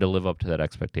they wanted to live up to that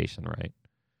expectation, right?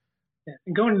 Yeah.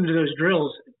 And going into those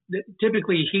drills,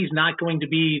 typically he's not going to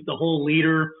be the whole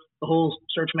leader, the whole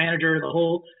search manager,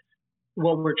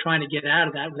 what we're trying to get out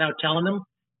of that without telling them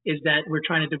is that we're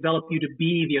trying to develop you to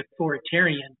be the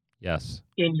authoritarian Yes.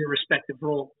 in your respective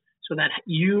role, so that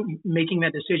you making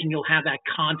that decision, you'll have that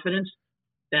confidence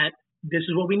that this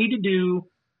is what we need to do.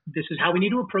 This is how we need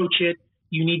to approach it.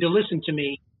 You need to listen to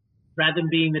me, rather than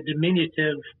being the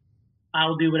diminutive,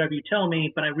 I'll do whatever you tell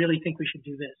me, but I really think we should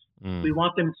do this. We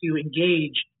want them to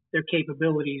engage their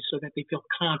capabilities so that they feel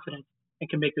confident and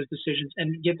can make those decisions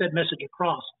and get that message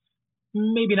across.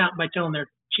 Maybe not by telling their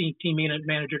team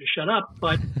manager to shut up,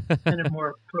 but in a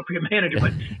more appropriate manager.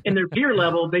 But in their peer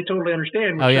level, they totally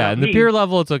understand. Oh yeah, in the peer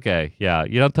level, it's okay. Yeah,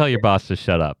 you don't tell your boss to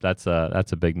shut up. That's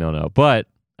a big no-no. But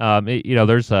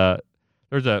there's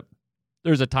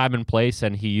a time and place,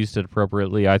 and he used it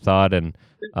appropriately, I thought. And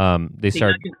he's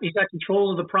got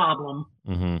control of the problem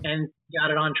and got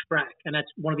it on track. And that's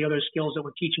one of the other skills that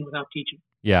we're teaching without teaching.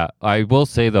 Yeah, I will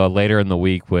say though, later in the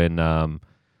week when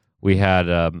we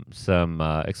had some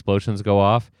explosions go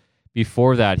off.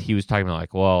 Before that, he was talking about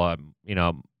like, well,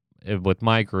 with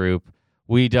my group,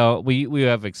 we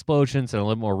have explosions and a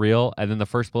little more real. And then the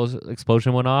first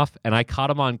explosion went off, and I caught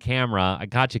him on camera. I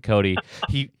got you, Cody.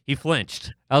 He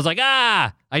flinched. I was like,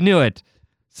 I knew it.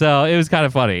 So it was kind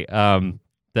of funny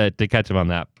to catch him on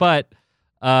that. But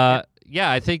I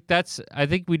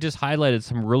think we just highlighted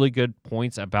some really good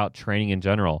points about training in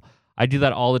general. I do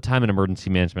that all the time in emergency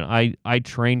management. I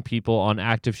train people on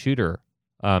active shooter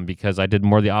because I did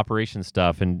more of the operations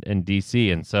stuff in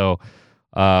DC. And so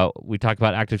we talk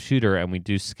about active shooter, and we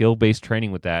do skill-based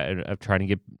training with that of trying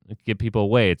to get people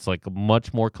away. It's like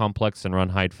much more complex than run,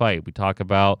 hide, fight. We talk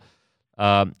about,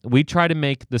 we try to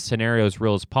make the scenario as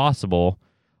real as possible.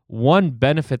 One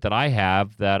benefit that I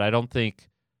have that I don't think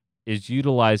is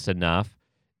utilized enough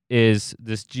is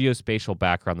this geospatial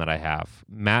background that I have,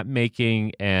 map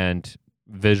making and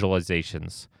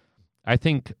visualizations. I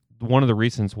think one of the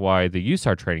reasons why the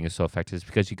USAR training is so effective is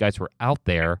because you guys were out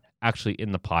there actually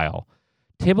in the pile.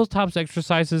 Tabletops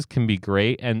exercises can be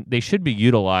great, and they should be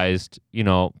utilized,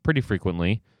 pretty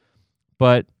frequently.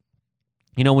 But,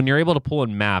 when you're able to pull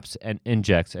in maps and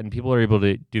injects, and people are able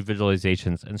to do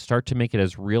visualizations and start to make it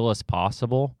as real as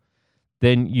possible,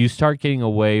 then you start getting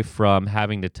away from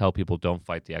having to tell people don't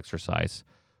fight the exercise.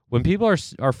 When people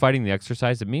are fighting the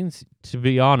exercise, it means, to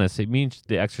be honest,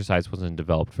 the exercise wasn't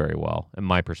developed very well, in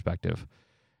my perspective.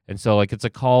 And so, it's a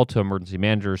call to emergency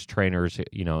managers, trainers,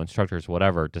 instructors,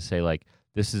 whatever, to say,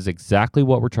 this is exactly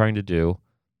what we're trying to do.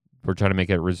 We're trying to make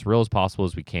it as real as possible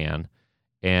as we can,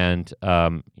 and,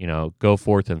 go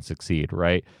forth and succeed,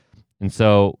 right? And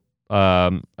so,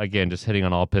 again, just hitting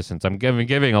on all pistons. I'm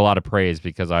giving a lot of praise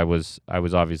because I was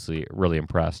obviously really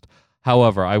impressed.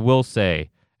 However, I will say,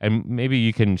 and maybe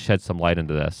you can shed some light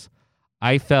into this,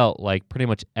 I felt like pretty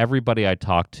much everybody I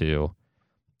talked to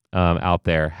out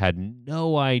there had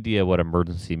no idea what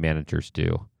emergency managers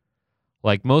do.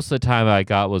 Like, most of the time I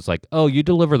got was like, oh, you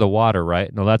deliver the water,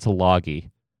 right? No, that's a loggy,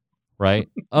 right?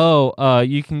 Oh,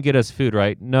 you can get us food,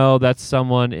 right? No, that's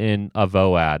someone in a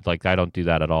VOAD. Like, I don't do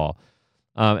that at all.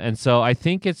 And so I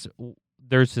think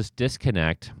there's this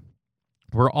disconnect.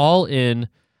 We're all in,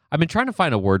 I've been trying to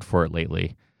find a word for it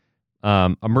lately.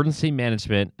 Emergency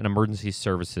management and emergency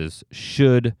services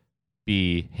should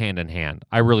be hand in hand.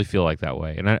 I really feel like that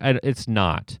way. And it's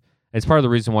not. It's part of the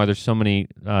reason why there's so many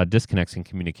disconnects in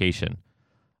communication.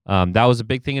 That was a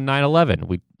big thing in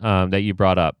 9/11 that you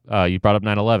brought up. You brought up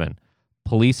 9/11.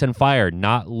 Police and fire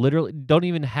don't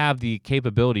even have the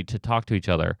capability to talk to each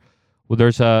other. Well,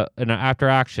 there's an after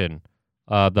action.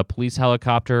 The police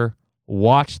helicopter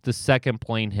watched the second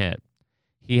plane hit.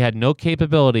 He had no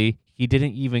capability. He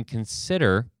didn't even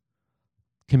consider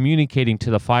communicating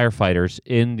to the firefighters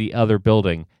in the other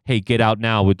building, hey, get out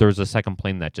now. There's a second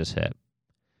plane that just hit.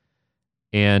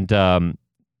 And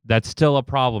that's still a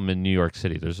problem in New York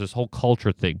City. There's this whole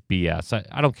culture thing, BS.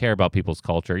 I don't care about people's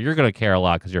culture. You're going to care a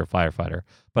lot because you're a firefighter,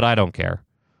 but I don't care,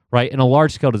 right? And a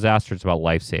large-scale disaster is about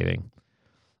life-saving.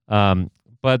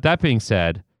 But that being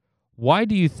said, why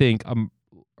do you think,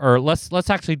 or let's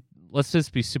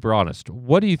just be super honest.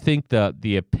 What do you think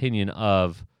the opinion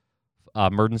of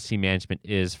emergency management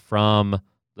is from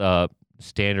the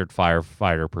standard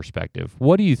firefighter perspective?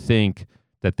 What do you think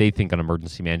that they think an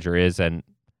emergency manager is, and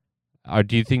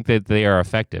do you think that they are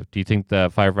effective? Do you think the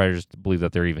firefighters believe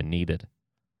that they're even needed?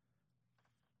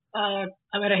 I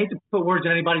mean, I hate to put words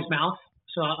in anybody's mouth,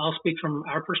 so I'll speak from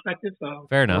our perspective.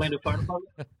 Fair enough. Orlando Fire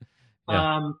Department.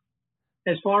 Yeah.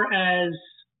 As far as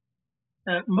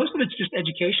most of it's just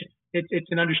education. It's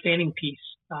an understanding piece.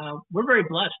 We're very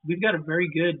blessed. We've got a very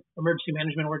good emergency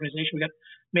management organization. We got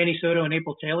Manny Soto and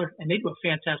April Taylor, and they do a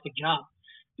fantastic job.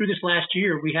 Through this last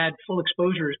year, we had full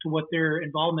exposure as to what their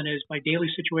involvement is by daily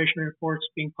situation reports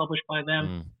being published by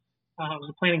them. I was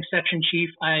a planning section chief.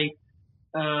 I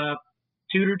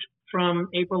tutored from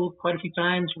April quite a few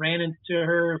times, ran into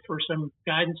her for some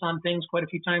guidance on things quite a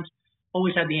few times,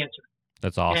 always had the answer.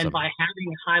 That's awesome. And by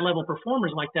having high-level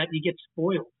performers like that, you get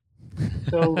spoiled.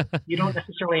 So you don't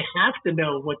necessarily have to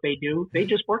know what they do. They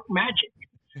just work magic.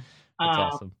 That's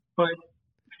awesome. But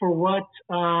for what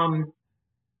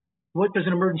does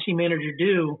an emergency manager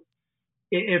do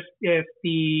if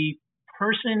the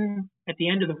person at the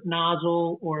end of the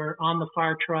nozzle or on the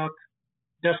fire truck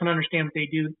doesn't understand what they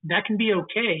do? That can be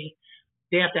okay.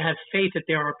 They have to have faith that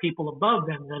there are people above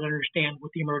them that understand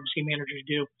what the emergency managers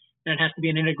do, and it has to be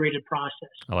an integrated process.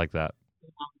 I like that.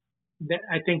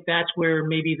 I think that's where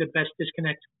maybe the best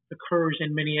disconnect occurs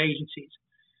in many agencies.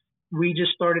 We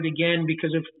just started again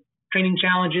because of training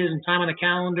challenges and time on the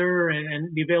calendar and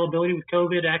the availability with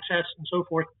COVID access and so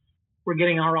forth. We're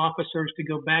getting our officers to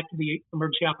go back to the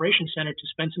Emergency Operations Center to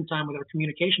spend some time with our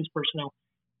communications personnel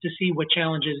to see what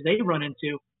challenges they run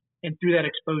into. And through that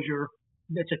exposure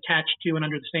that's attached to and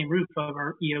under the same roof of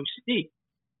our EOC.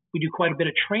 We do quite a bit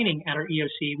of training at our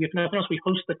EOC. If nothing else, we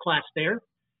host the class there.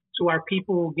 So our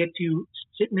people get to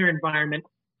sit in their environment,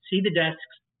 see the desks,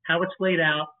 how it's laid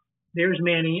out. There's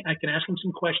Manny. I can ask him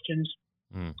some questions.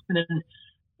 And then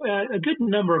a good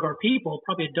number of our people,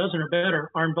 probably a dozen or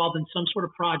better, are involved in some sort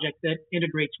of project that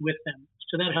integrates with them.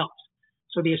 So that helps.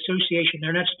 So the association,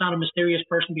 they're just not a mysterious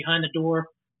person behind the door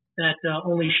that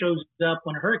only shows up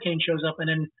when a hurricane shows up, and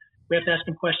then we have to ask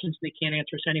them questions they can't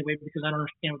answer us anyway because I don't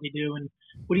understand what they do. And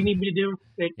what do you need me to do?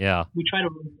 We try to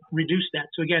reduce that.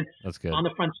 So again, that's good. On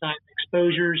the front side,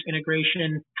 exposures,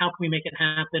 integration, how can we make it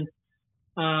happen?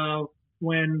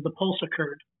 When the pulse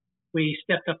occurred, we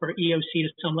stepped up our EOC to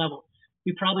some level.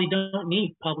 We probably don't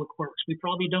need public works. We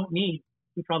probably don't need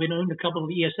a couple of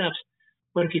ESFs.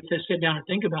 But if you just sit down and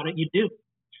think about it, you do.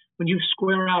 When you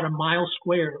square out a mile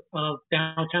square of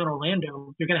downtown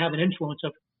Orlando, you're going to have an influence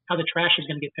of how the trash is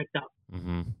going to get picked up,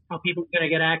 how people are going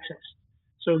to get access.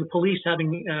 So the police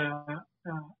having a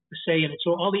say in it.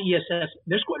 So all the ESS,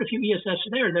 there's quite a few ESS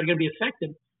there that are going to be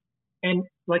affected. And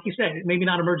like you said, maybe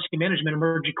not emergency management,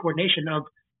 emergency coordination of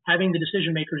having the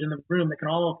decision makers in the room that can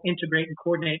all integrate and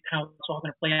coordinate how it's all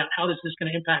going to play out. How is this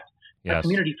going to impact our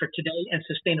community for today and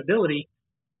sustainability?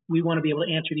 We want to be able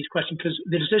to answer these questions because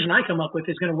the decision I come up with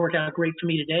is going to work out great for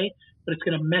me today, but it's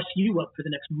going to mess you up for the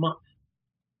next month.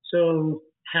 So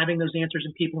having those answers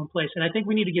and people in place. And I think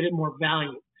we need to give it more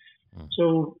value.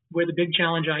 So where the big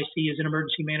challenge I see is in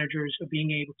emergency managers of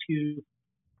being able to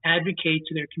advocate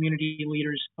to their community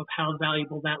leaders of how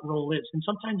valuable that role is. And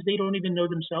sometimes they don't even know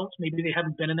themselves. Maybe they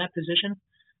haven't been in that position.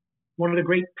 One of the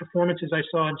great performances I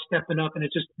saw in Stepping Up, and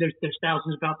it's just, there's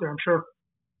thousands about there, I'm sure. A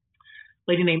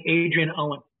lady named Adrienne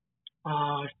Owen.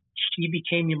 She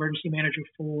became the emergency manager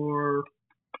for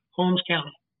Holmes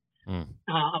County. I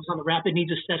was on the rapid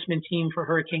needs assessment team for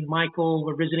Hurricane Michael.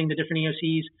 We're visiting the different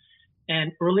EOCs.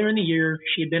 And earlier in the year,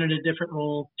 she had been in a different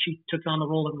role. She took on the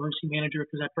role of emergency manager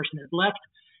because that person had left.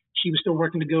 She was still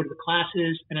working to go to the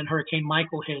classes, and then Hurricane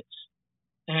Michael hits.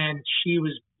 And she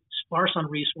was sparse on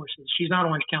resources. She's not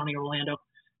Orange County or Orlando,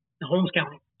 Holmes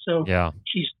County. So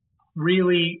she's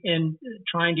really in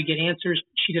trying to get answers.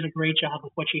 She did a great job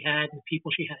with what she had and the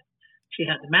people she had. She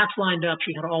had the maps lined up.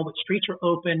 She had all the streets are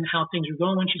open, how things are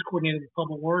going. She's coordinated with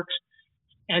Public Works.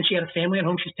 And she had a family at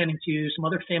home she's tending to, some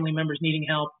other family members needing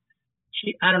help.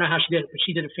 I don't know how she did it, but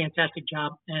she did a fantastic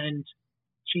job. And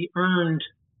she earned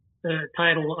the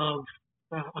title of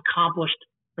accomplished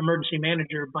emergency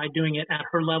manager by doing it at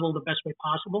her level the best way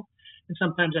possible. And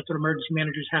sometimes that's what emergency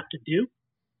managers have to do.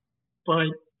 But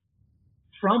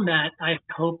from that, I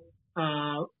hope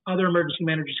other emergency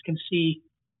managers can see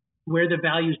where the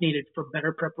value is needed for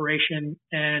better preparation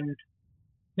and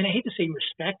I hate to say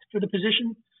respect for the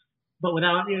position, but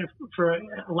without, for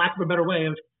a lack of a better way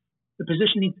of, the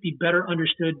position needs to be better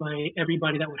understood by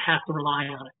everybody that would have to rely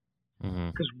on it.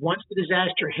 Because once the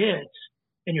disaster hits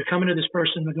and you're coming to this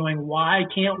person and going, why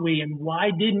can't we and why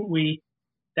didn't we?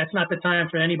 That's not the time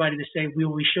for anybody to say,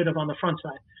 we should have on the front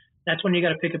side. That's when you got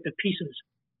to pick up the pieces.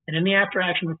 And in the after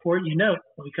action report, you note,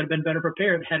 well, we could have been better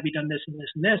prepared had we done this and this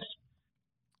and this.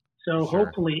 So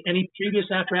hopefully any previous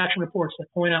after action reports that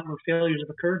point out where failures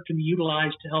have occurred can be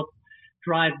utilized to help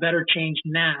drive better change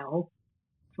now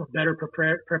for better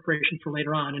preparation for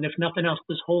later on. And if nothing else,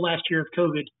 this whole last year of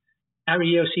COVID, our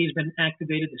EOC has been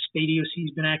activated, the state EOC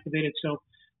has been activated. So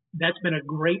that's been a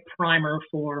great primer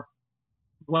for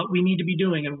what we need to be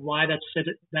doing and why that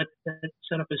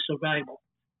setup is so valuable.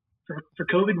 For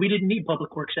COVID, we didn't need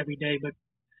public works every day, but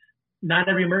not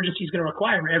every emergency is going to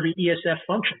require every ESF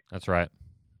function. That's right.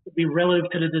 It'd be relative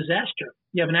to the disaster.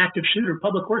 You have an active shooter,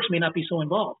 public works may not be so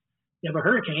involved. You have a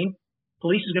hurricane,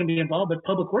 police is going to be involved, but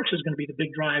public works is going to be the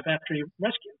big drive after you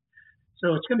rescue.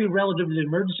 So it's going to be relative to the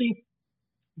emergency,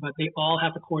 but they all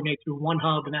have to coordinate through one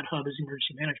hub, and that hub is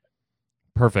emergency management.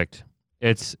 Perfect.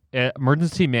 It's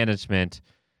emergency management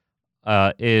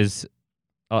is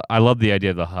I love the idea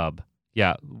of the hub.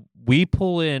 Yeah, we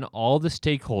pull in all the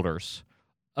stakeholders.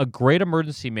 A great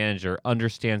emergency manager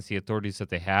understands the authorities that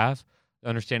they have,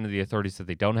 understanding the authorities that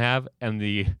they don't have, and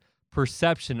the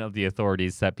perception of the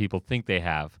authorities that people think they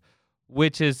have,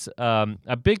 which is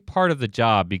a big part of the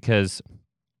job, because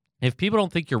if people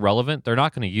don't think you're relevant, they're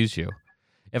not going to use you.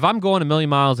 If I'm going a million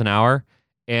miles an hour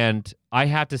and I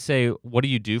have to say, what do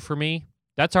you do for me?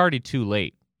 That's already too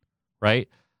late, right?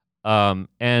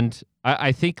 And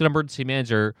I think an emergency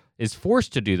manager is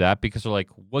forced to do that because they're like,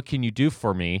 what can you do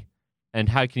for me? And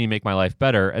how can you make my life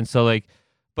better? And so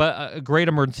but great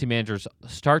emergency managers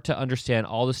start to understand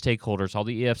all the stakeholders, all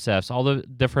the EFSFs, all the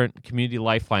different community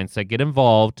lifelines that get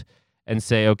involved and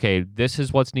say, okay, this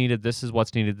is what's needed, this is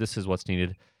what's needed, this is what's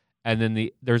needed. And then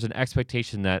there's an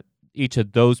expectation that each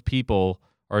of those people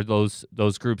or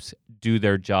those groups do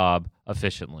their job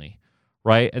efficiently,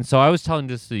 right? And so I was telling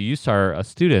this to the USAR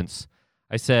students,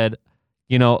 I said,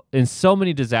 in so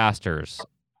many disasters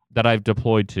that I've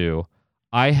deployed to,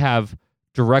 I have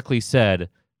directly said,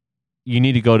 you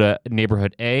need to go to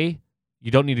neighborhood A,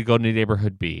 you don't need to go to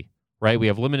neighborhood B, right? We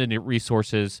have limited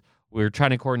resources. We're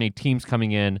trying to coordinate teams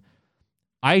coming in.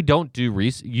 I don't do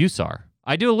USAR.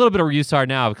 I do a little bit of USAR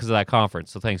now because of that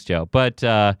conference, so thanks, Joe. But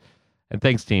and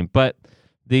thanks, team. But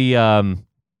the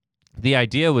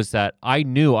idea was that I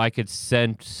knew I could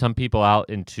send some people out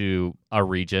into a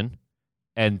region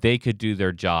and they could do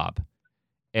their job.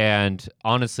 And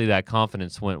honestly, that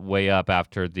confidence went way up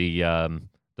after the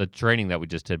training that we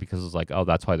just did, because it was like, oh,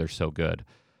 that's why they're so good.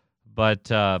 But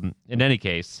in any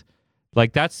case,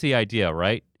 that's the idea,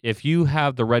 right? If you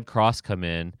have the Red Cross come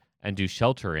in and do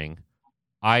sheltering,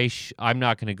 I'm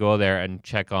not going to go there and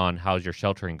check on how's your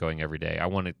sheltering going every day. I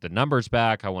want the numbers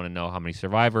back. I want to know how many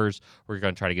survivors. We're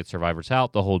going to try to get survivors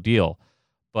out, the whole deal.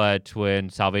 But when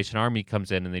Salvation Army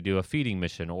comes in and they do a feeding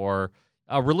mission, or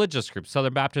a religious group,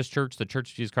 Southern Baptist Church, the Church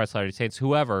of Jesus Christ of Latter-day Saints,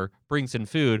 whoever brings in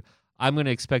food, I'm going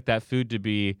to expect that food to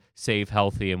be safe,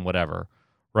 healthy, and whatever,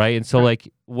 right? And so,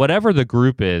 whatever the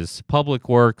group is, Public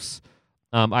Works,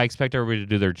 I expect everybody to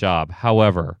do their job.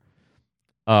 However,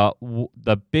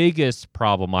 the biggest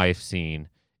problem I've seen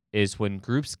is when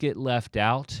groups get left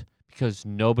out because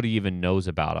nobody even knows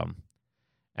about them.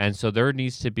 And so there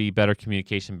needs to be better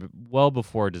communication well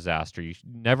before a disaster. You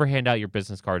should never hand out your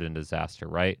business card in a disaster,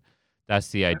 right? That's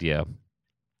the idea.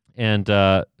 And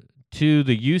to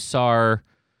the USAR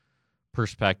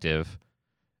perspective,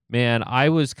 man, I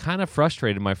was kind of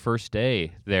frustrated my first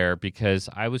day there because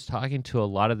I was talking to a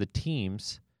lot of the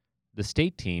teams, the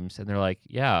state teams, and they're like,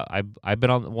 yeah, I've been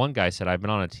on, one guy said, I've been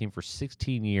on a team for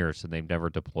 16 years and they've never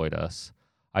deployed us.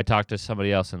 I talked to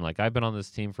somebody else and I've been on this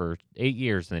team for 8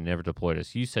 years and they never deployed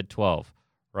us. You said 12,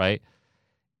 right?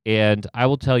 And I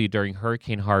will tell you, during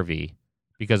Hurricane Harvey,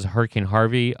 because Hurricane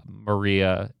Harvey,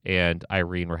 Maria, and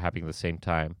Irene were happening at the same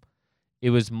time, it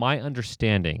was my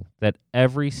understanding that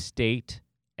every state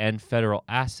and federal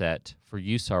asset for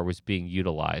USAR was being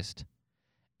utilized.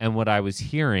 And what I was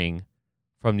hearing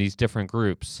from these different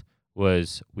groups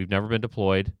was, we've never been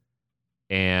deployed,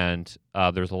 and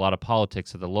there's a lot of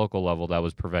politics at the local level that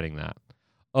was preventing that.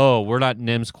 Oh, we're not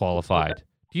NIMS qualified.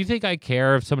 Do you think I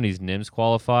care if somebody's NIMS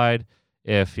qualified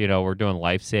if, we're doing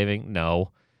life-saving? No.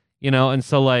 And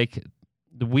so,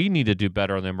 we need to do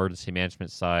better on the emergency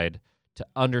management side to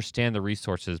understand the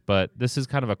resources. But this is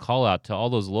kind of a call out to all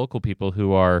those local people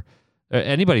who are,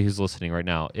 anybody who's listening right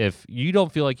now. If you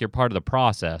don't feel like you're part of the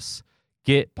process,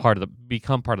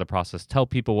 become part of the process. Tell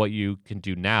people what you can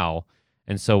do now.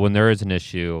 And so when there is an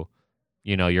issue,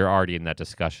 you're already in that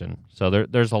discussion. So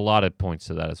there's a lot of points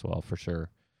to that as well, for sure.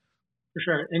 For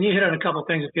sure. And you hit on a couple of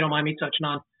things, if you don't mind me touching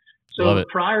on. Love So it.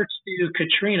 prior to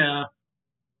Katrina,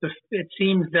 it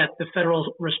seems that the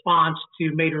federal response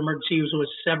to major emergencies was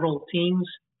several teams,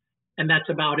 and that's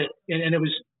about it. And it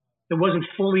wasn't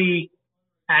fully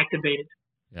activated.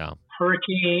 Yeah.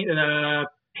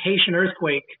 Haitian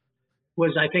earthquake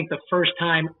was, I think, the first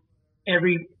time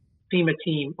every FEMA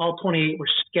team, all 28, were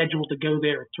scheduled to go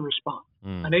there to respond.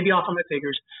 I may be off on the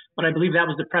figures, but I believe that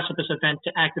was the precipice event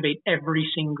to activate every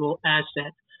single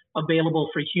asset available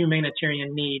for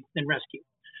humanitarian need and rescue.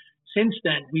 Since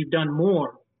then, we've done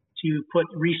more to put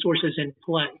resources in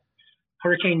play.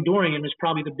 Hurricane Dorian is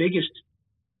probably the biggest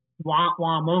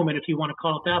wah-wah moment, if you want to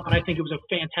call it that, but I think it was a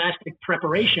fantastic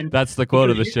preparation. That's the quote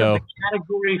of the show. A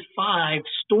Category 5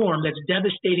 storm that's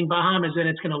devastating Bahamas, and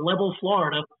it's going to level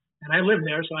Florida. And I live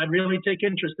there, so I'd really take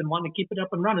interest in wanting to keep it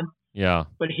up and running. Yeah.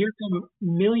 But here come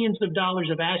millions of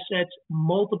dollars of assets,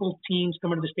 multiple teams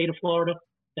coming to the state of Florida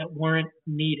that weren't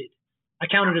needed. I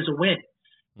count it as a win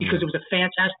because it was a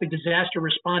fantastic disaster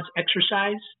response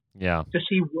exercise to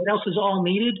see what else is all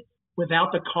needed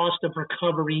without the cost of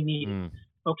recovery needed.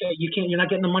 Okay, you're not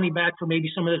getting the money back for maybe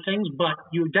some of the things, but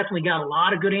you definitely got a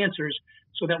lot of good answers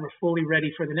so that we're fully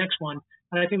ready for the next one.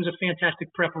 And I think it was a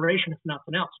fantastic preparation, if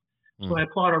nothing else. So I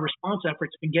applaud our response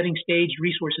efforts in getting staged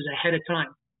resources ahead of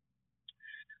time.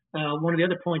 One of the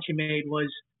other points you made was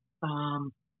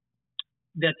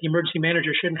that the emergency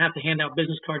manager shouldn't have to hand out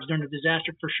business cards during a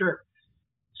disaster, for sure.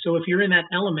 So if you're in that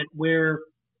element where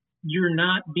you're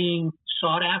not being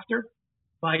sought after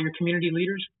by your community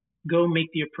leaders, go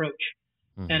make the approach.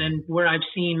 And then where I've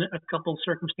seen a couple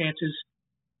circumstances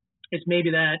is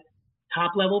maybe that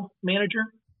top level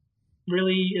manager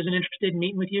really isn't interested in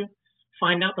meeting with you.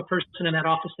 Find out the person in that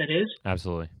office that is.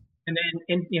 Absolutely. And then,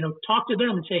 talk to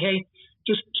them and say, hey,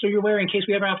 just so you're aware, in case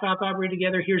we ever have to operate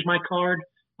together, here's my card.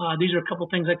 These are a couple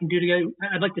things I can do together.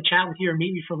 I'd like to chat with you or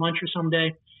meet you for lunch or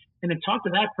someday. And then talk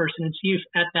to that person and see if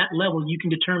at that level you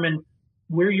can determine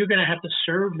where you're going to have to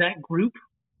serve that group,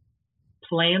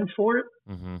 plan for it,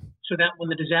 so that when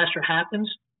the disaster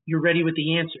happens, you're ready with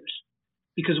the answers.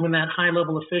 Because when that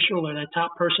high-level official or that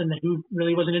top person who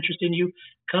really wasn't interested in you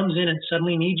comes in and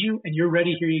suddenly needs you, and you're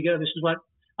ready, here you go. This is what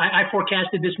I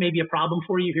forecasted. This may be a problem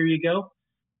for you. Here you go.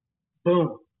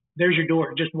 Boom. There's your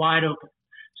door, just wide open.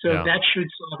 So that should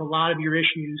solve a lot of your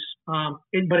issues,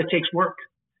 but it takes work.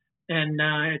 And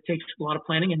it takes a lot of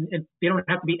planning. And they don't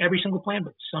have to be every single plan,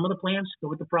 but some of the plans go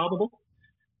with the probable.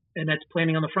 And that's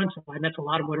planning on the front side. And that's a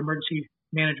lot of what emergency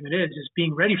management is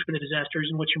being ready for the disasters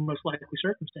and what's your most likely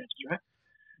circumstances, right?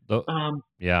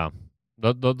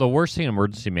 The worst thing an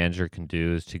emergency manager can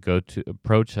do is to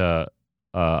approach a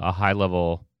high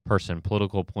level person,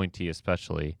 political appointee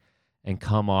especially, and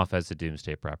come off as a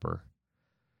doomsday prepper.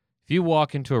 If you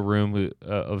walk into a room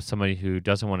of somebody who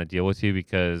doesn't want to deal with you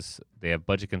because they have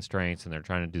budget constraints and they're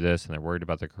trying to do this and they're worried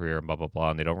about their career and blah, blah,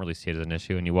 blah, and they don't really see it as an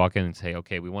issue, and you walk in and say,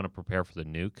 okay, we want to prepare for the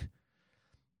nuke,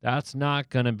 that's not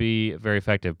going to be very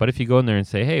effective. But if you go in there and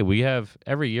say, hey,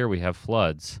 every year we have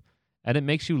floods, and it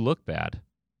makes you look bad.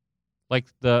 Like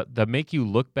the make you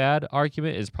look bad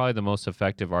argument is probably the most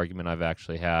effective argument I've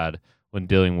actually had when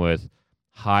dealing with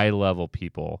high-level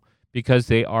people because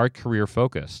they are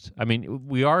career-focused. I mean,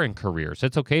 we are in careers.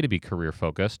 It's okay to be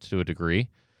career-focused to a degree,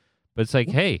 but it's like,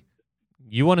 hey,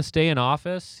 you want to stay in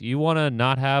office? You want to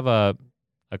not have a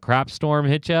crap storm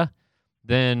hit you?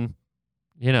 Then,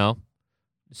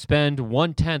 spend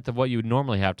 1/10 of what you would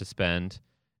normally have to spend,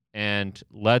 and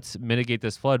let's mitigate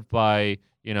this flood by,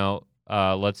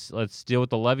 let's deal with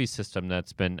the levee system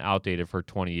that's been outdated for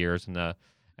 20 years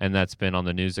and that's been on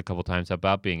the news a couple times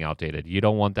about being outdated. You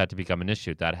don't want that to become an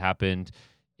issue. That happened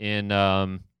in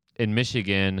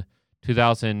Michigan,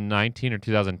 2019 or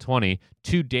 2020.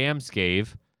 2 dams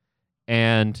gave,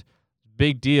 and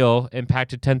big deal,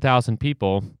 impacted 10,000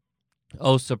 people.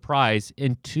 Oh, surprise!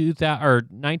 In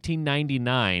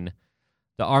 1999.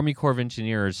 The Army Corps of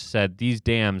Engineers said these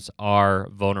dams are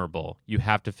vulnerable. You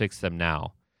have to fix them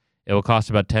now. It will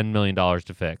cost about $10 million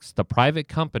to fix. The private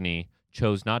company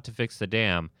chose not to fix the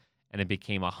dam, and it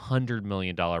became a $100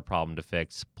 million problem to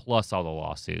fix, plus all the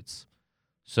lawsuits.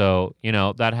 So,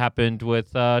 that happened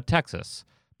with Texas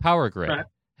Power Grid. Right.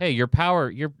 Hey, your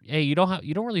power, you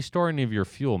don't really store any of your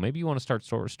fuel. Maybe you want to start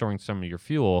storing some of your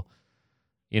fuel.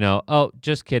 Oh,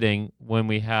 just kidding. When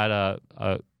we had a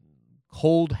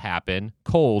cold,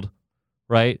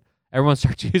 right? Everyone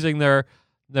starts using their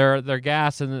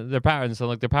gas and their power, and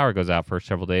so their power goes out for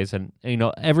several days, and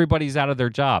everybody's out of their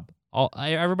job.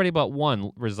 Everybody but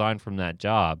one resigned from that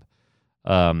job,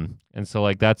 and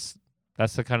so that's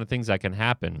the kind of things that can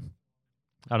happen.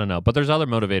 I don't know, but there's other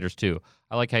motivators too.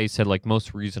 I like how you said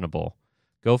most reasonable.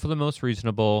 Go for the most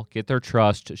reasonable, get their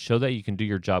trust, show that you can do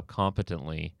your job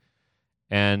competently.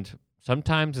 And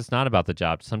sometimes it's not about the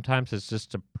job. Sometimes it's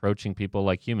just approaching people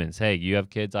like humans. Hey, you have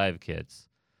kids, I have kids,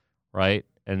 right?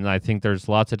 And I think there's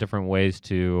lots of different ways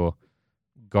to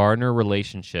garner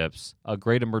relationships. A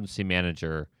great emergency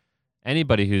manager,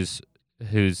 anybody who's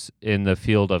in the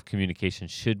field of communication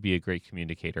should be a great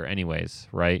communicator anyways,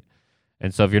 right?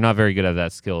 And so if you're not very good at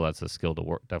that skill, that's a skill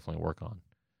to definitely work on.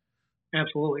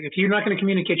 Absolutely. If you're not going to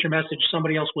communicate your message,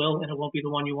 somebody else will, and it won't be the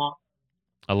one you want.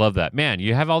 I love that. Man,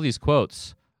 you have all these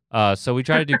quotes. So we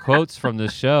try to do quotes from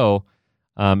this show.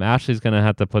 Ashley's going to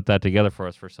have to put that together for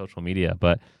us for social media.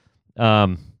 But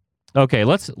okay,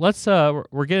 let's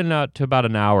we're getting out to about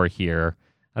an hour here.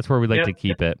 That's where we like to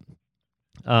keep it.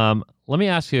 Let me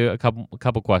ask you a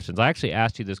couple questions. I actually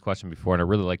asked you this question before, and I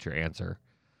really liked your answer.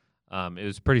 It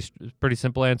was pretty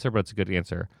simple answer, but it's a good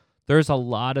answer. There's a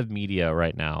lot of media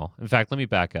right now. In fact, let me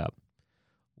back up.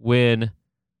 When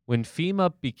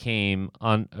FEMA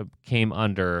came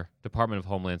under Department of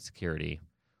Homeland Security,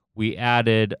 we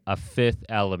added a fifth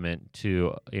element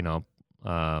to what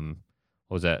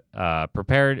was that?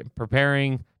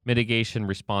 Preparing, mitigation,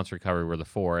 response, recovery were the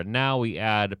four, and now we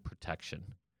add protection.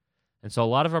 And so a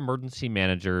lot of emergency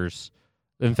managers,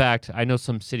 in fact, I know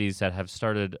some cities that have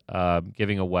started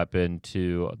giving a weapon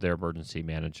to their emergency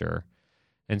manager.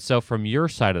 And so from your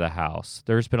side of the house,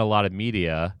 there's been a lot of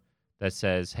media that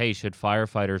says, hey, should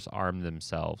firefighters arm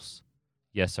themselves?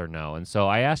 Yes or no? And so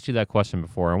I asked you that question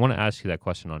before. I want to ask you that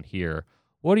question on here.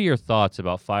 What are your thoughts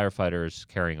about firefighters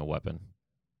carrying a weapon?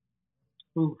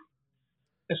 Ooh.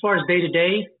 As far as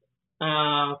day-to-day,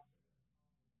 I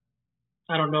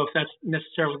don't know if that's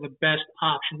necessarily the best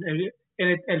option.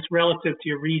 And it's relative to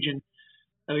your region.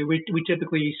 I mean, we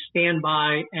typically stand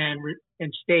by and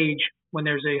stage when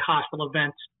there's a hostile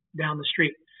event down the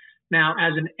street. Now,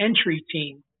 as an entry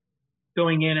team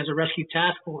going in as a rescue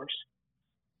task force,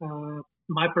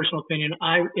 my personal opinion,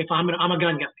 I'm a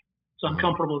gun guy, so I'm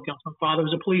comfortable with guns. My father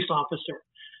was a police officer.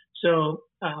 So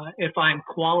if I'm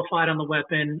qualified on the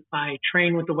weapon, I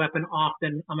train with the weapon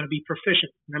often, I'm going to be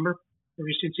proficient. Remember?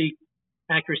 Efficiency,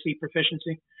 accuracy,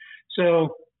 proficiency.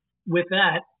 So with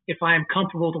that, if I am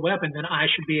comfortable with the weapon, then I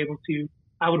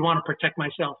would want to protect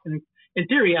myself. And in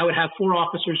theory, I would have 4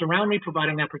 officers around me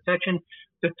providing that protection.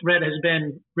 The threat has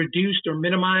been reduced or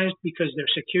minimized because they're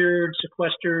secured,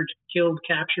 sequestered, killed,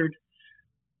 captured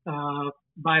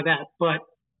by that. But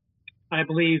I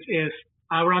believe if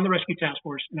I were on the rescue task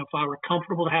force, and if I were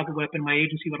comfortable to have the weapon my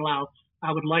agency would allow,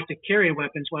 I would like to carry a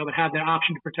weapon, so I would have that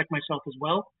option to protect myself as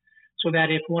well, so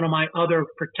that if one of my other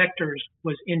protectors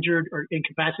was injured or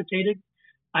incapacitated,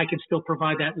 I could still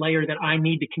provide that layer that I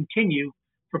need to continue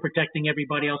for protecting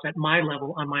everybody else at my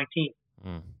level on my team.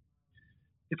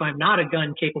 If I'm not a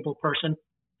gun-capable person,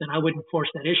 then I wouldn't force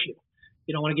that issue.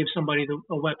 You don't want to give somebody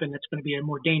a weapon that's going to be a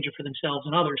more danger for themselves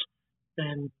and others,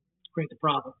 then create the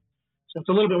problem. So it's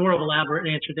a little bit more of an elaborate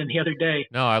answer than the other day.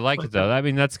 No, I like it, though. I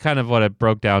mean, that's kind of what it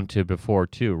broke down to before,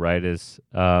 too, right, is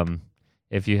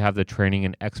if you have the training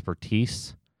and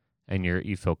expertise and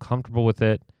you feel comfortable with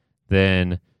it,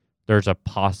 then there's a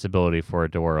possibility for a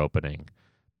door opening.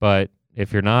 But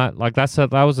if you're not, like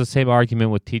that was the same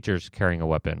argument with teachers carrying a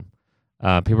weapon.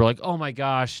 People are like, oh, my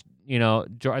gosh, I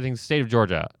think the state of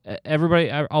Georgia,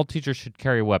 all teachers should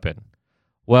carry a weapon.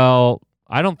 Well,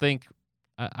 I don't think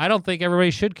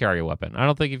everybody should carry a weapon. I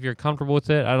don't think if you're comfortable with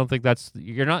it, I don't think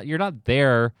you're not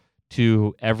there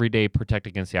to every day protect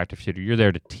against the active shooter. You're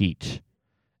there to teach.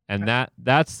 And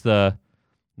that's the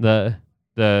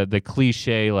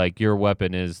cliche, like your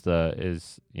weapon is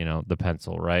the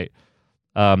pencil, right?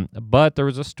 But there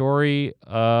was a story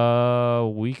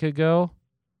a week ago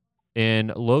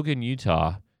in Logan,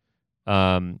 Utah.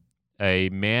 A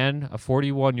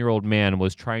 41-year-old man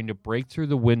was trying to break through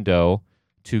the window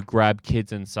to grab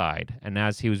kids inside. And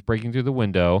as he was breaking through the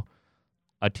window,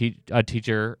 a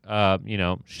teacher,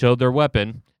 showed their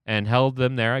weapon and held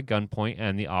them there at gunpoint,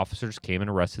 and the officers came and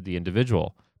arrested the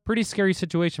individual. Pretty scary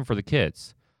situation for the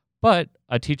kids. But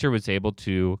a teacher was able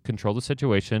to control the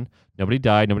situation. Nobody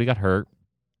died. Nobody got hurt.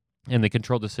 And they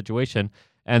controlled the situation.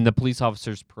 And the police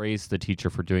officers praised the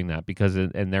teacher for doing that because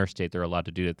in their state, they're allowed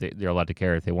to do it. They're allowed to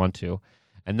carry if they want to.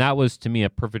 And that was, to me, a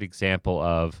perfect example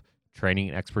of training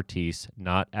and expertise,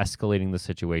 not escalating the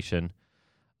situation.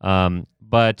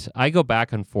 But I go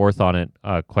back and forth on it,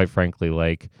 quite frankly.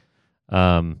 Like,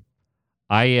 I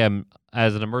am,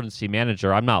 as an emergency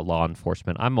manager, I'm not law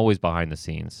enforcement. I'm always behind the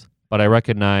scenes. But I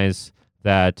recognize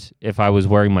that if I was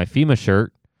wearing my FEMA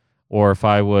shirt or if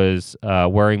I was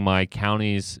wearing my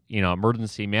county's,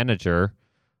 emergency manager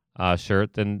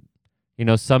shirt, then,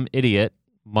 some idiot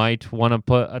might want to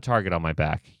put a target on my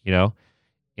back,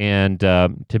 and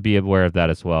to be aware of that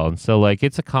as well. And so, like,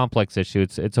 it's a complex issue.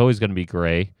 It's always going to be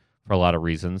gray for a lot of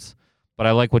reasons. But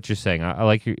I like what you're saying. I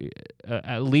like you.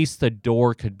 At least the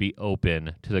door could be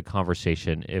open to the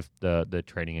conversation if the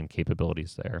training and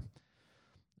capabilities there.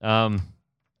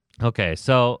 Okay,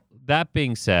 so that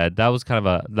being said, that was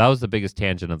the biggest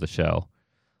tangent of the show.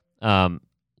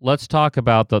 Let's talk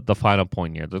about the final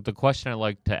point here. The question I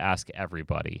like to ask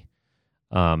everybody.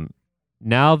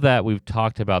 Now that we've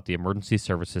talked about the emergency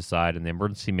services side and the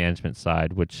emergency management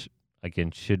side, which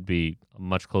again should be a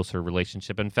much closer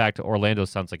relationship. In fact, Orlando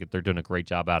sounds like they're doing a great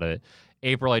job out of it.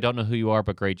 April, I don't know who you are,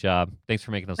 but great job. Thanks for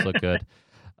making us look good.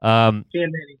 Manny,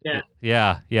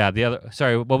 yeah. The other,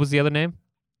 sorry, what was the other name?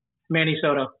 Manny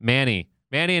Soto. Manny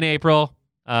and April.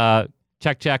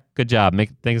 Check. Good job.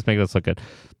 Thanks for making us look good.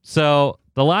 So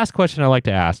the last question I like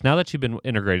to ask, now that you've been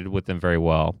integrated with them very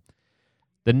well,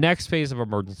 the next phase of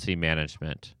emergency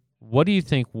management, what do you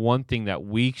think one thing that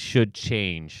we should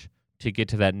change to get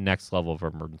to that next level of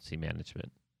emergency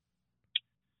management?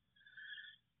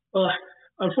 Well,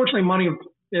 unfortunately, money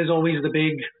is always the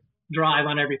big drive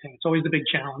on everything. It's always the big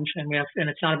challenge, and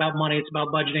it's not about money. It's about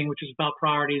budgeting, which is about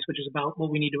priorities, which is about what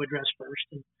we need to address first.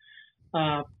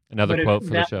 And, another quote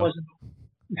for the show.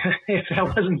 If that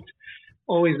wasn't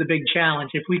always the big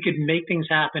challenge, if we could make things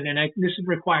happen, and this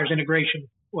requires integration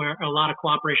or a lot of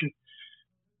cooperation.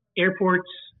 Airports,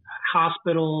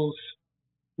 hospitals,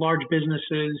 large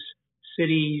businesses,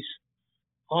 cities,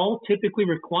 all typically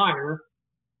require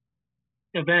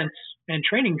events and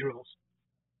training drills.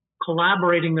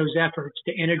 Collaborating those efforts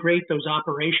to integrate those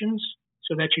operations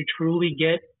so that you truly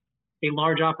get a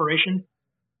large operation,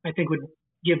 I think would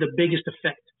give the biggest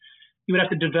effect. You would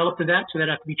have to develop to that, so that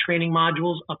have to be training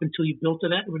modules up until you built to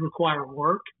that. It would require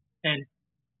work and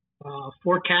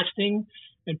forecasting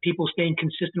and people staying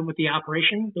consistent with the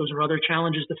operation. Those are other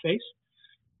challenges to face.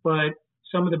 But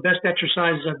some of the best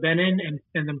exercises I've been in,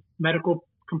 and the medical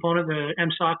component, the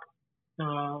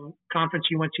MSOC conference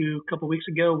you went to a couple of weeks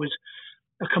ago, was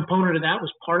a component of that.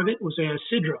 Was part of it was a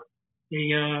CIDRA,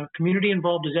 a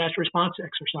community-involved disaster response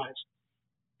exercise,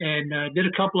 and did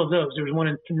a couple of those. There was one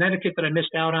in Connecticut that I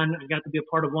missed out on. I got to be a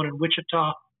part of one in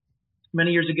Wichita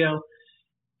many years ago.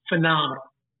 Phenomenal.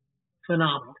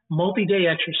 Multi-day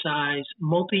exercise,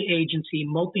 multi-agency,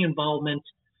 multi-involvement,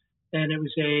 and it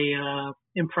was a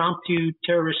impromptu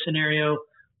terrorist scenario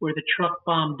where the truck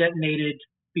bomb detonated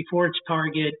before its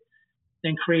target,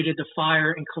 then created the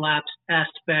fire and collapse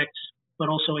aspects, but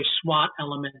also a SWAT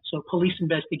element, so police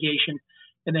investigation,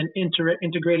 and then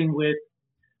integrating with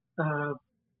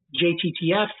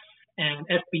JTTF and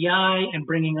FBI and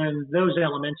bringing in those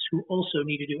elements who also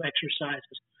need to do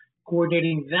exercises.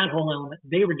 Coordinating that whole element,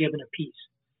 they were given a piece.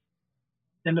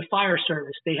 Then the fire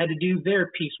service, they had to do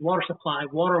their piece, water supply,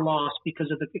 water loss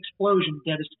because of the explosion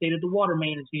devastated the water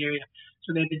main in the area.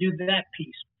 So they had to do that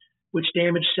piece, which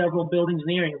damaged several buildings in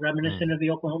the area, reminiscent of the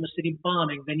Oklahoma City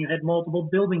bombing. Then you had multiple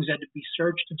buildings that had to be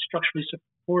searched and structurally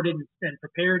supported and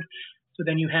prepared. So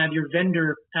then you have your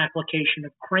vendor application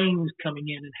of cranes coming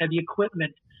in and heavy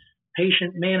equipment,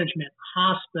 patient management,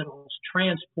 hospitals,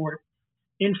 transport,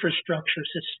 infrastructure,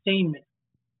 sustainment,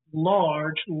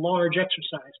 large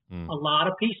exercise. A lot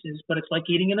of pieces, but it's like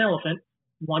eating an elephant,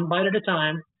 one bite at a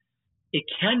time. It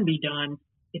can be done.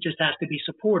 It just has to be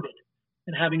supported.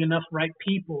 And having enough right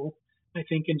people, I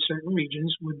think, in certain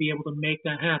regions would be able to make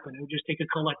that happen. It would just take a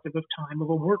collective of time of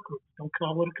a work group. Don't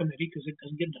call it a committee because it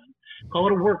doesn't get done. Call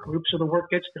it a work group so the work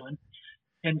gets done,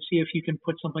 and see if you can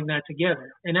put something like that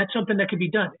together. And that's something that could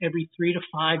be done every 3 to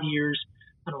 5 years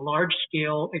on a large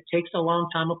scale. It takes a long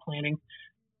time of planning,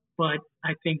 but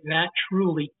I think that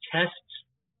truly tests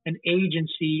an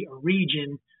agency, a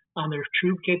region, on their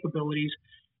true capabilities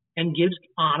and gives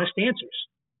honest answers.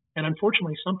 And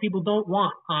unfortunately, some people don't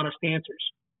want honest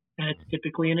answers, and it's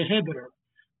typically an inhibitor.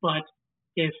 But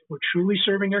if we're truly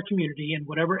serving our community in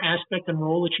whatever aspect and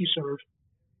role that you serve,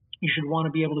 you should want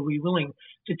to be able to be willing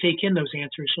to take in those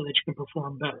answers so that you can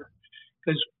perform better.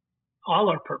 Because all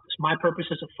our purpose, my purpose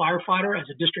as a firefighter, as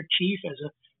a district chief, as a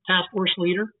task force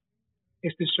leader,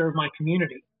 is to serve my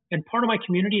community. And part of my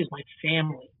community is my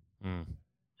family.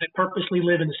 I purposely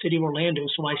live in the city of Orlando,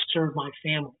 so I serve my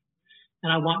family.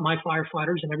 And I want my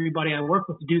firefighters and everybody I work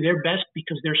with to do their best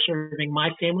because they're serving my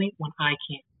family when I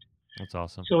can't. That's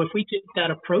awesome. So if we take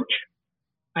that approach,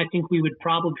 I think we would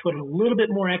probably put a little bit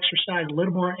more exercise, a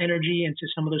little more energy into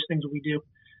some of those things that we do.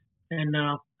 And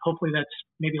hopefully that's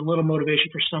maybe a little motivation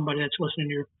for somebody that's listening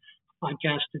to your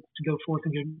podcast to go forth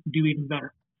and do even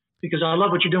better. Because I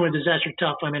love what you're doing with Disaster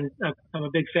Tough. I mean, I'm a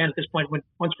big fan at this point.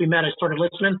 Once we met, I started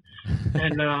listening,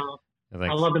 and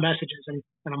I love the messages, and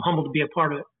I'm humbled to be a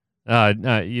part of it.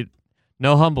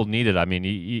 No humble needed. I mean,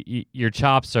 your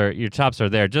chops are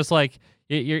there. Just like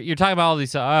you're talking about all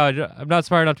these. Oh, I'm not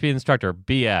smart enough to be an instructor.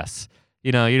 BS.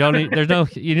 You know, you don't need. There's no.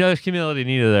 Humility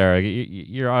needed there.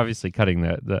 You're obviously cutting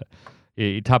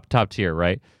the top tier,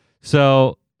 right?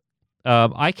 So,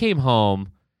 I came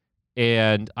home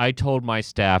and I told my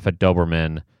staff at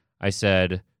Doberman. I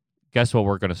said, "Guess what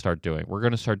we're going to start doing? We're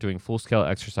going to start doing full scale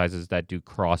exercises that do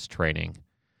cross training."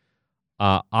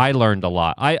 I learned a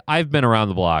lot. I've been around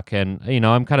the block, and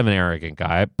I'm kind of an arrogant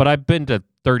guy, but I've been to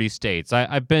 30 states.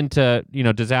 I've been to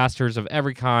disasters of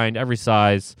every kind, every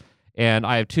size, and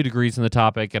I have 2 degrees in the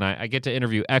topic, and I get to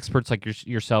interview experts like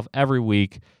yourself every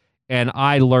week, and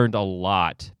I learned a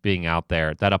lot being out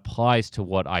there that applies to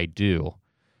what I do.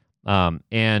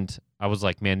 And I was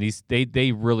like, man,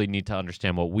 they really need to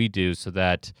understand what we do so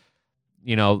that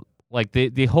like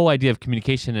the whole idea of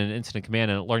communication and incident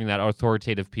command and learning that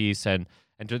authoritative piece and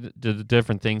to the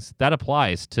different things that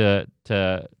applies to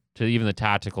even the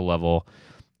tactical level.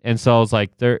 And so I was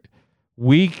like,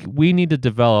 we need to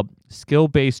develop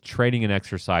skill-based training and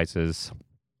exercises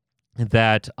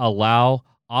that allow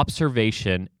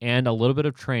observation and a little bit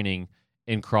of training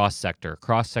in cross-sector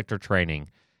training.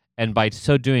 And by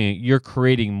so doing, you're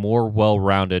creating more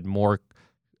well-rounded, more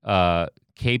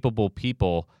capable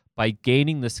people by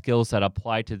gaining the skills that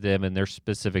apply to them in their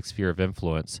specific sphere of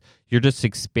influence. You're just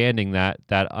expanding that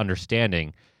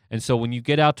understanding. And so when you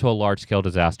get out to a large-scale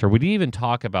disaster, we didn't even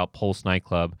talk about Pulse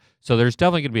Nightclub. So there's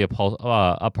definitely going to be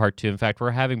a part 2. In fact,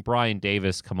 we're having Brian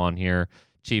Davis come on here,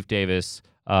 Chief Davis.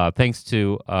 Thanks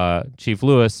to Chief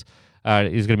Lewis.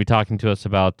 He's going to be talking to us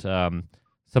about some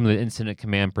of the incident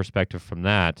command perspective from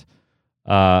that.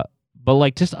 But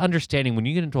like just understanding when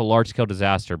you get into a large-scale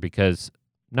disaster, because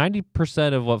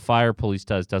 90% of what fire police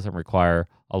doesn't require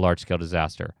a large-scale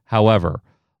disaster. However,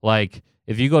 like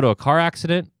if you go to a car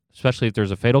accident, especially if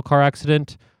there's a fatal car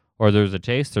accident or there's a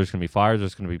chase, there's going to be fire,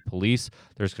 there's going to be police,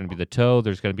 there's going to be the tow,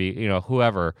 there's going to be,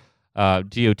 whoever.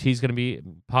 DOT is going to be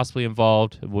possibly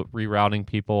involved with rerouting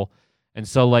people. And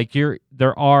so like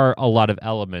there are a lot of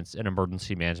elements in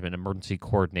emergency management, emergency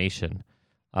coordination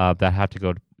that have to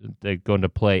go into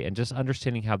play, and just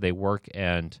understanding how they work.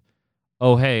 And,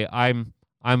 oh, hey,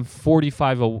 I'm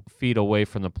 45 feet away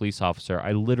from the police officer.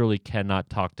 I literally cannot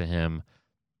talk to him.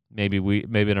 Maybe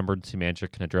an emergency manager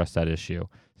can address that issue,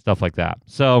 stuff like that.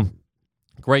 So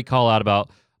great call out about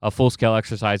full-scale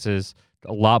exercises,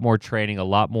 a lot more training, a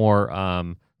lot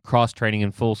more cross-training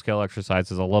and full-scale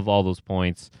exercises. I love all those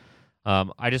points.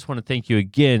 I just want to thank you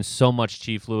again so much,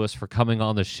 Chief Lewis, for coming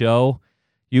on the show.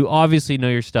 You obviously know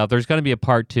your stuff. There's going to be a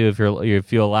part 2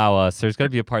 if you allow us. There's going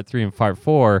to be a part 3 and part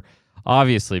 4.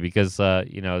 Obviously, because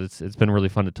it's been really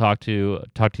fun to talk to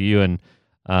you, and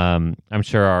I'm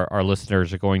sure our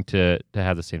listeners are going to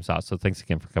have the same thoughts. So thanks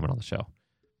again for coming on the show.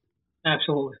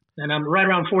 Absolutely, and I'm right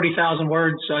around 40,000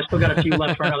 words, so I still got a few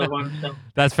left for another one. So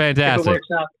that's fantastic. If it works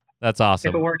out, that's awesome.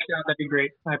 If it works out, that'd be great.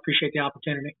 I appreciate the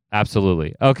opportunity.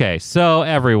 Absolutely. Okay, so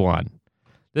everyone,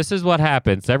 this is what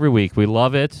happens every week. We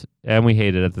love it and we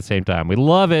hate it at the same time. We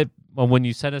love it when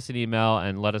you send us an email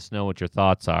and let us know what your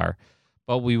thoughts are.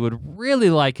 But we would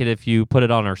really like it if you put it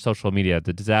on our social media,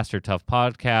 the Disaster Tough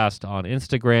Podcast on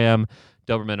Instagram,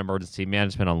 Doberman Emergency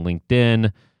Management on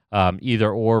LinkedIn,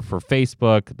 either or for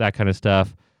Facebook, that kind of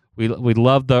stuff. We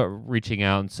love the reaching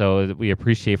out, and so we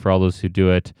appreciate for all those who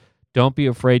do it. Don't be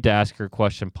afraid to ask your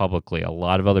question publicly. A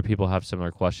lot of other people have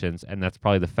similar questions, and that's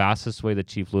probably the fastest way that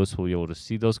Chief Lewis will be able to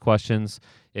see those questions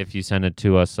if you send it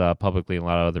to us publicly, and a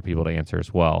lot of other people to answer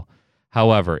as well.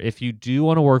 However, if you do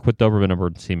want to work with Doberman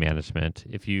Emergency Management,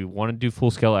 if you want to do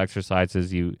full-scale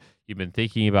exercises, you've been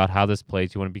thinking about how this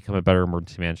plays, you want to become a better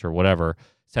emergency manager or whatever,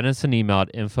 send us an email at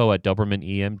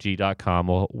info@dobermanemg.com.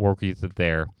 We'll work with you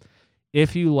there.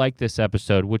 If you like this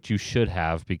episode, which you should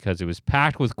have because it was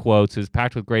packed with quotes, it was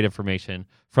packed with great information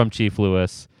from Chief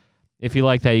Lewis. If you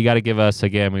like that, you got to give us,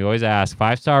 again, we always ask,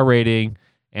 5-star rating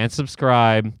and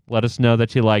subscribe. Let us know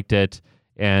that you liked it,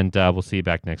 and we'll see you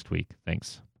back next week.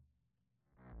 Thanks.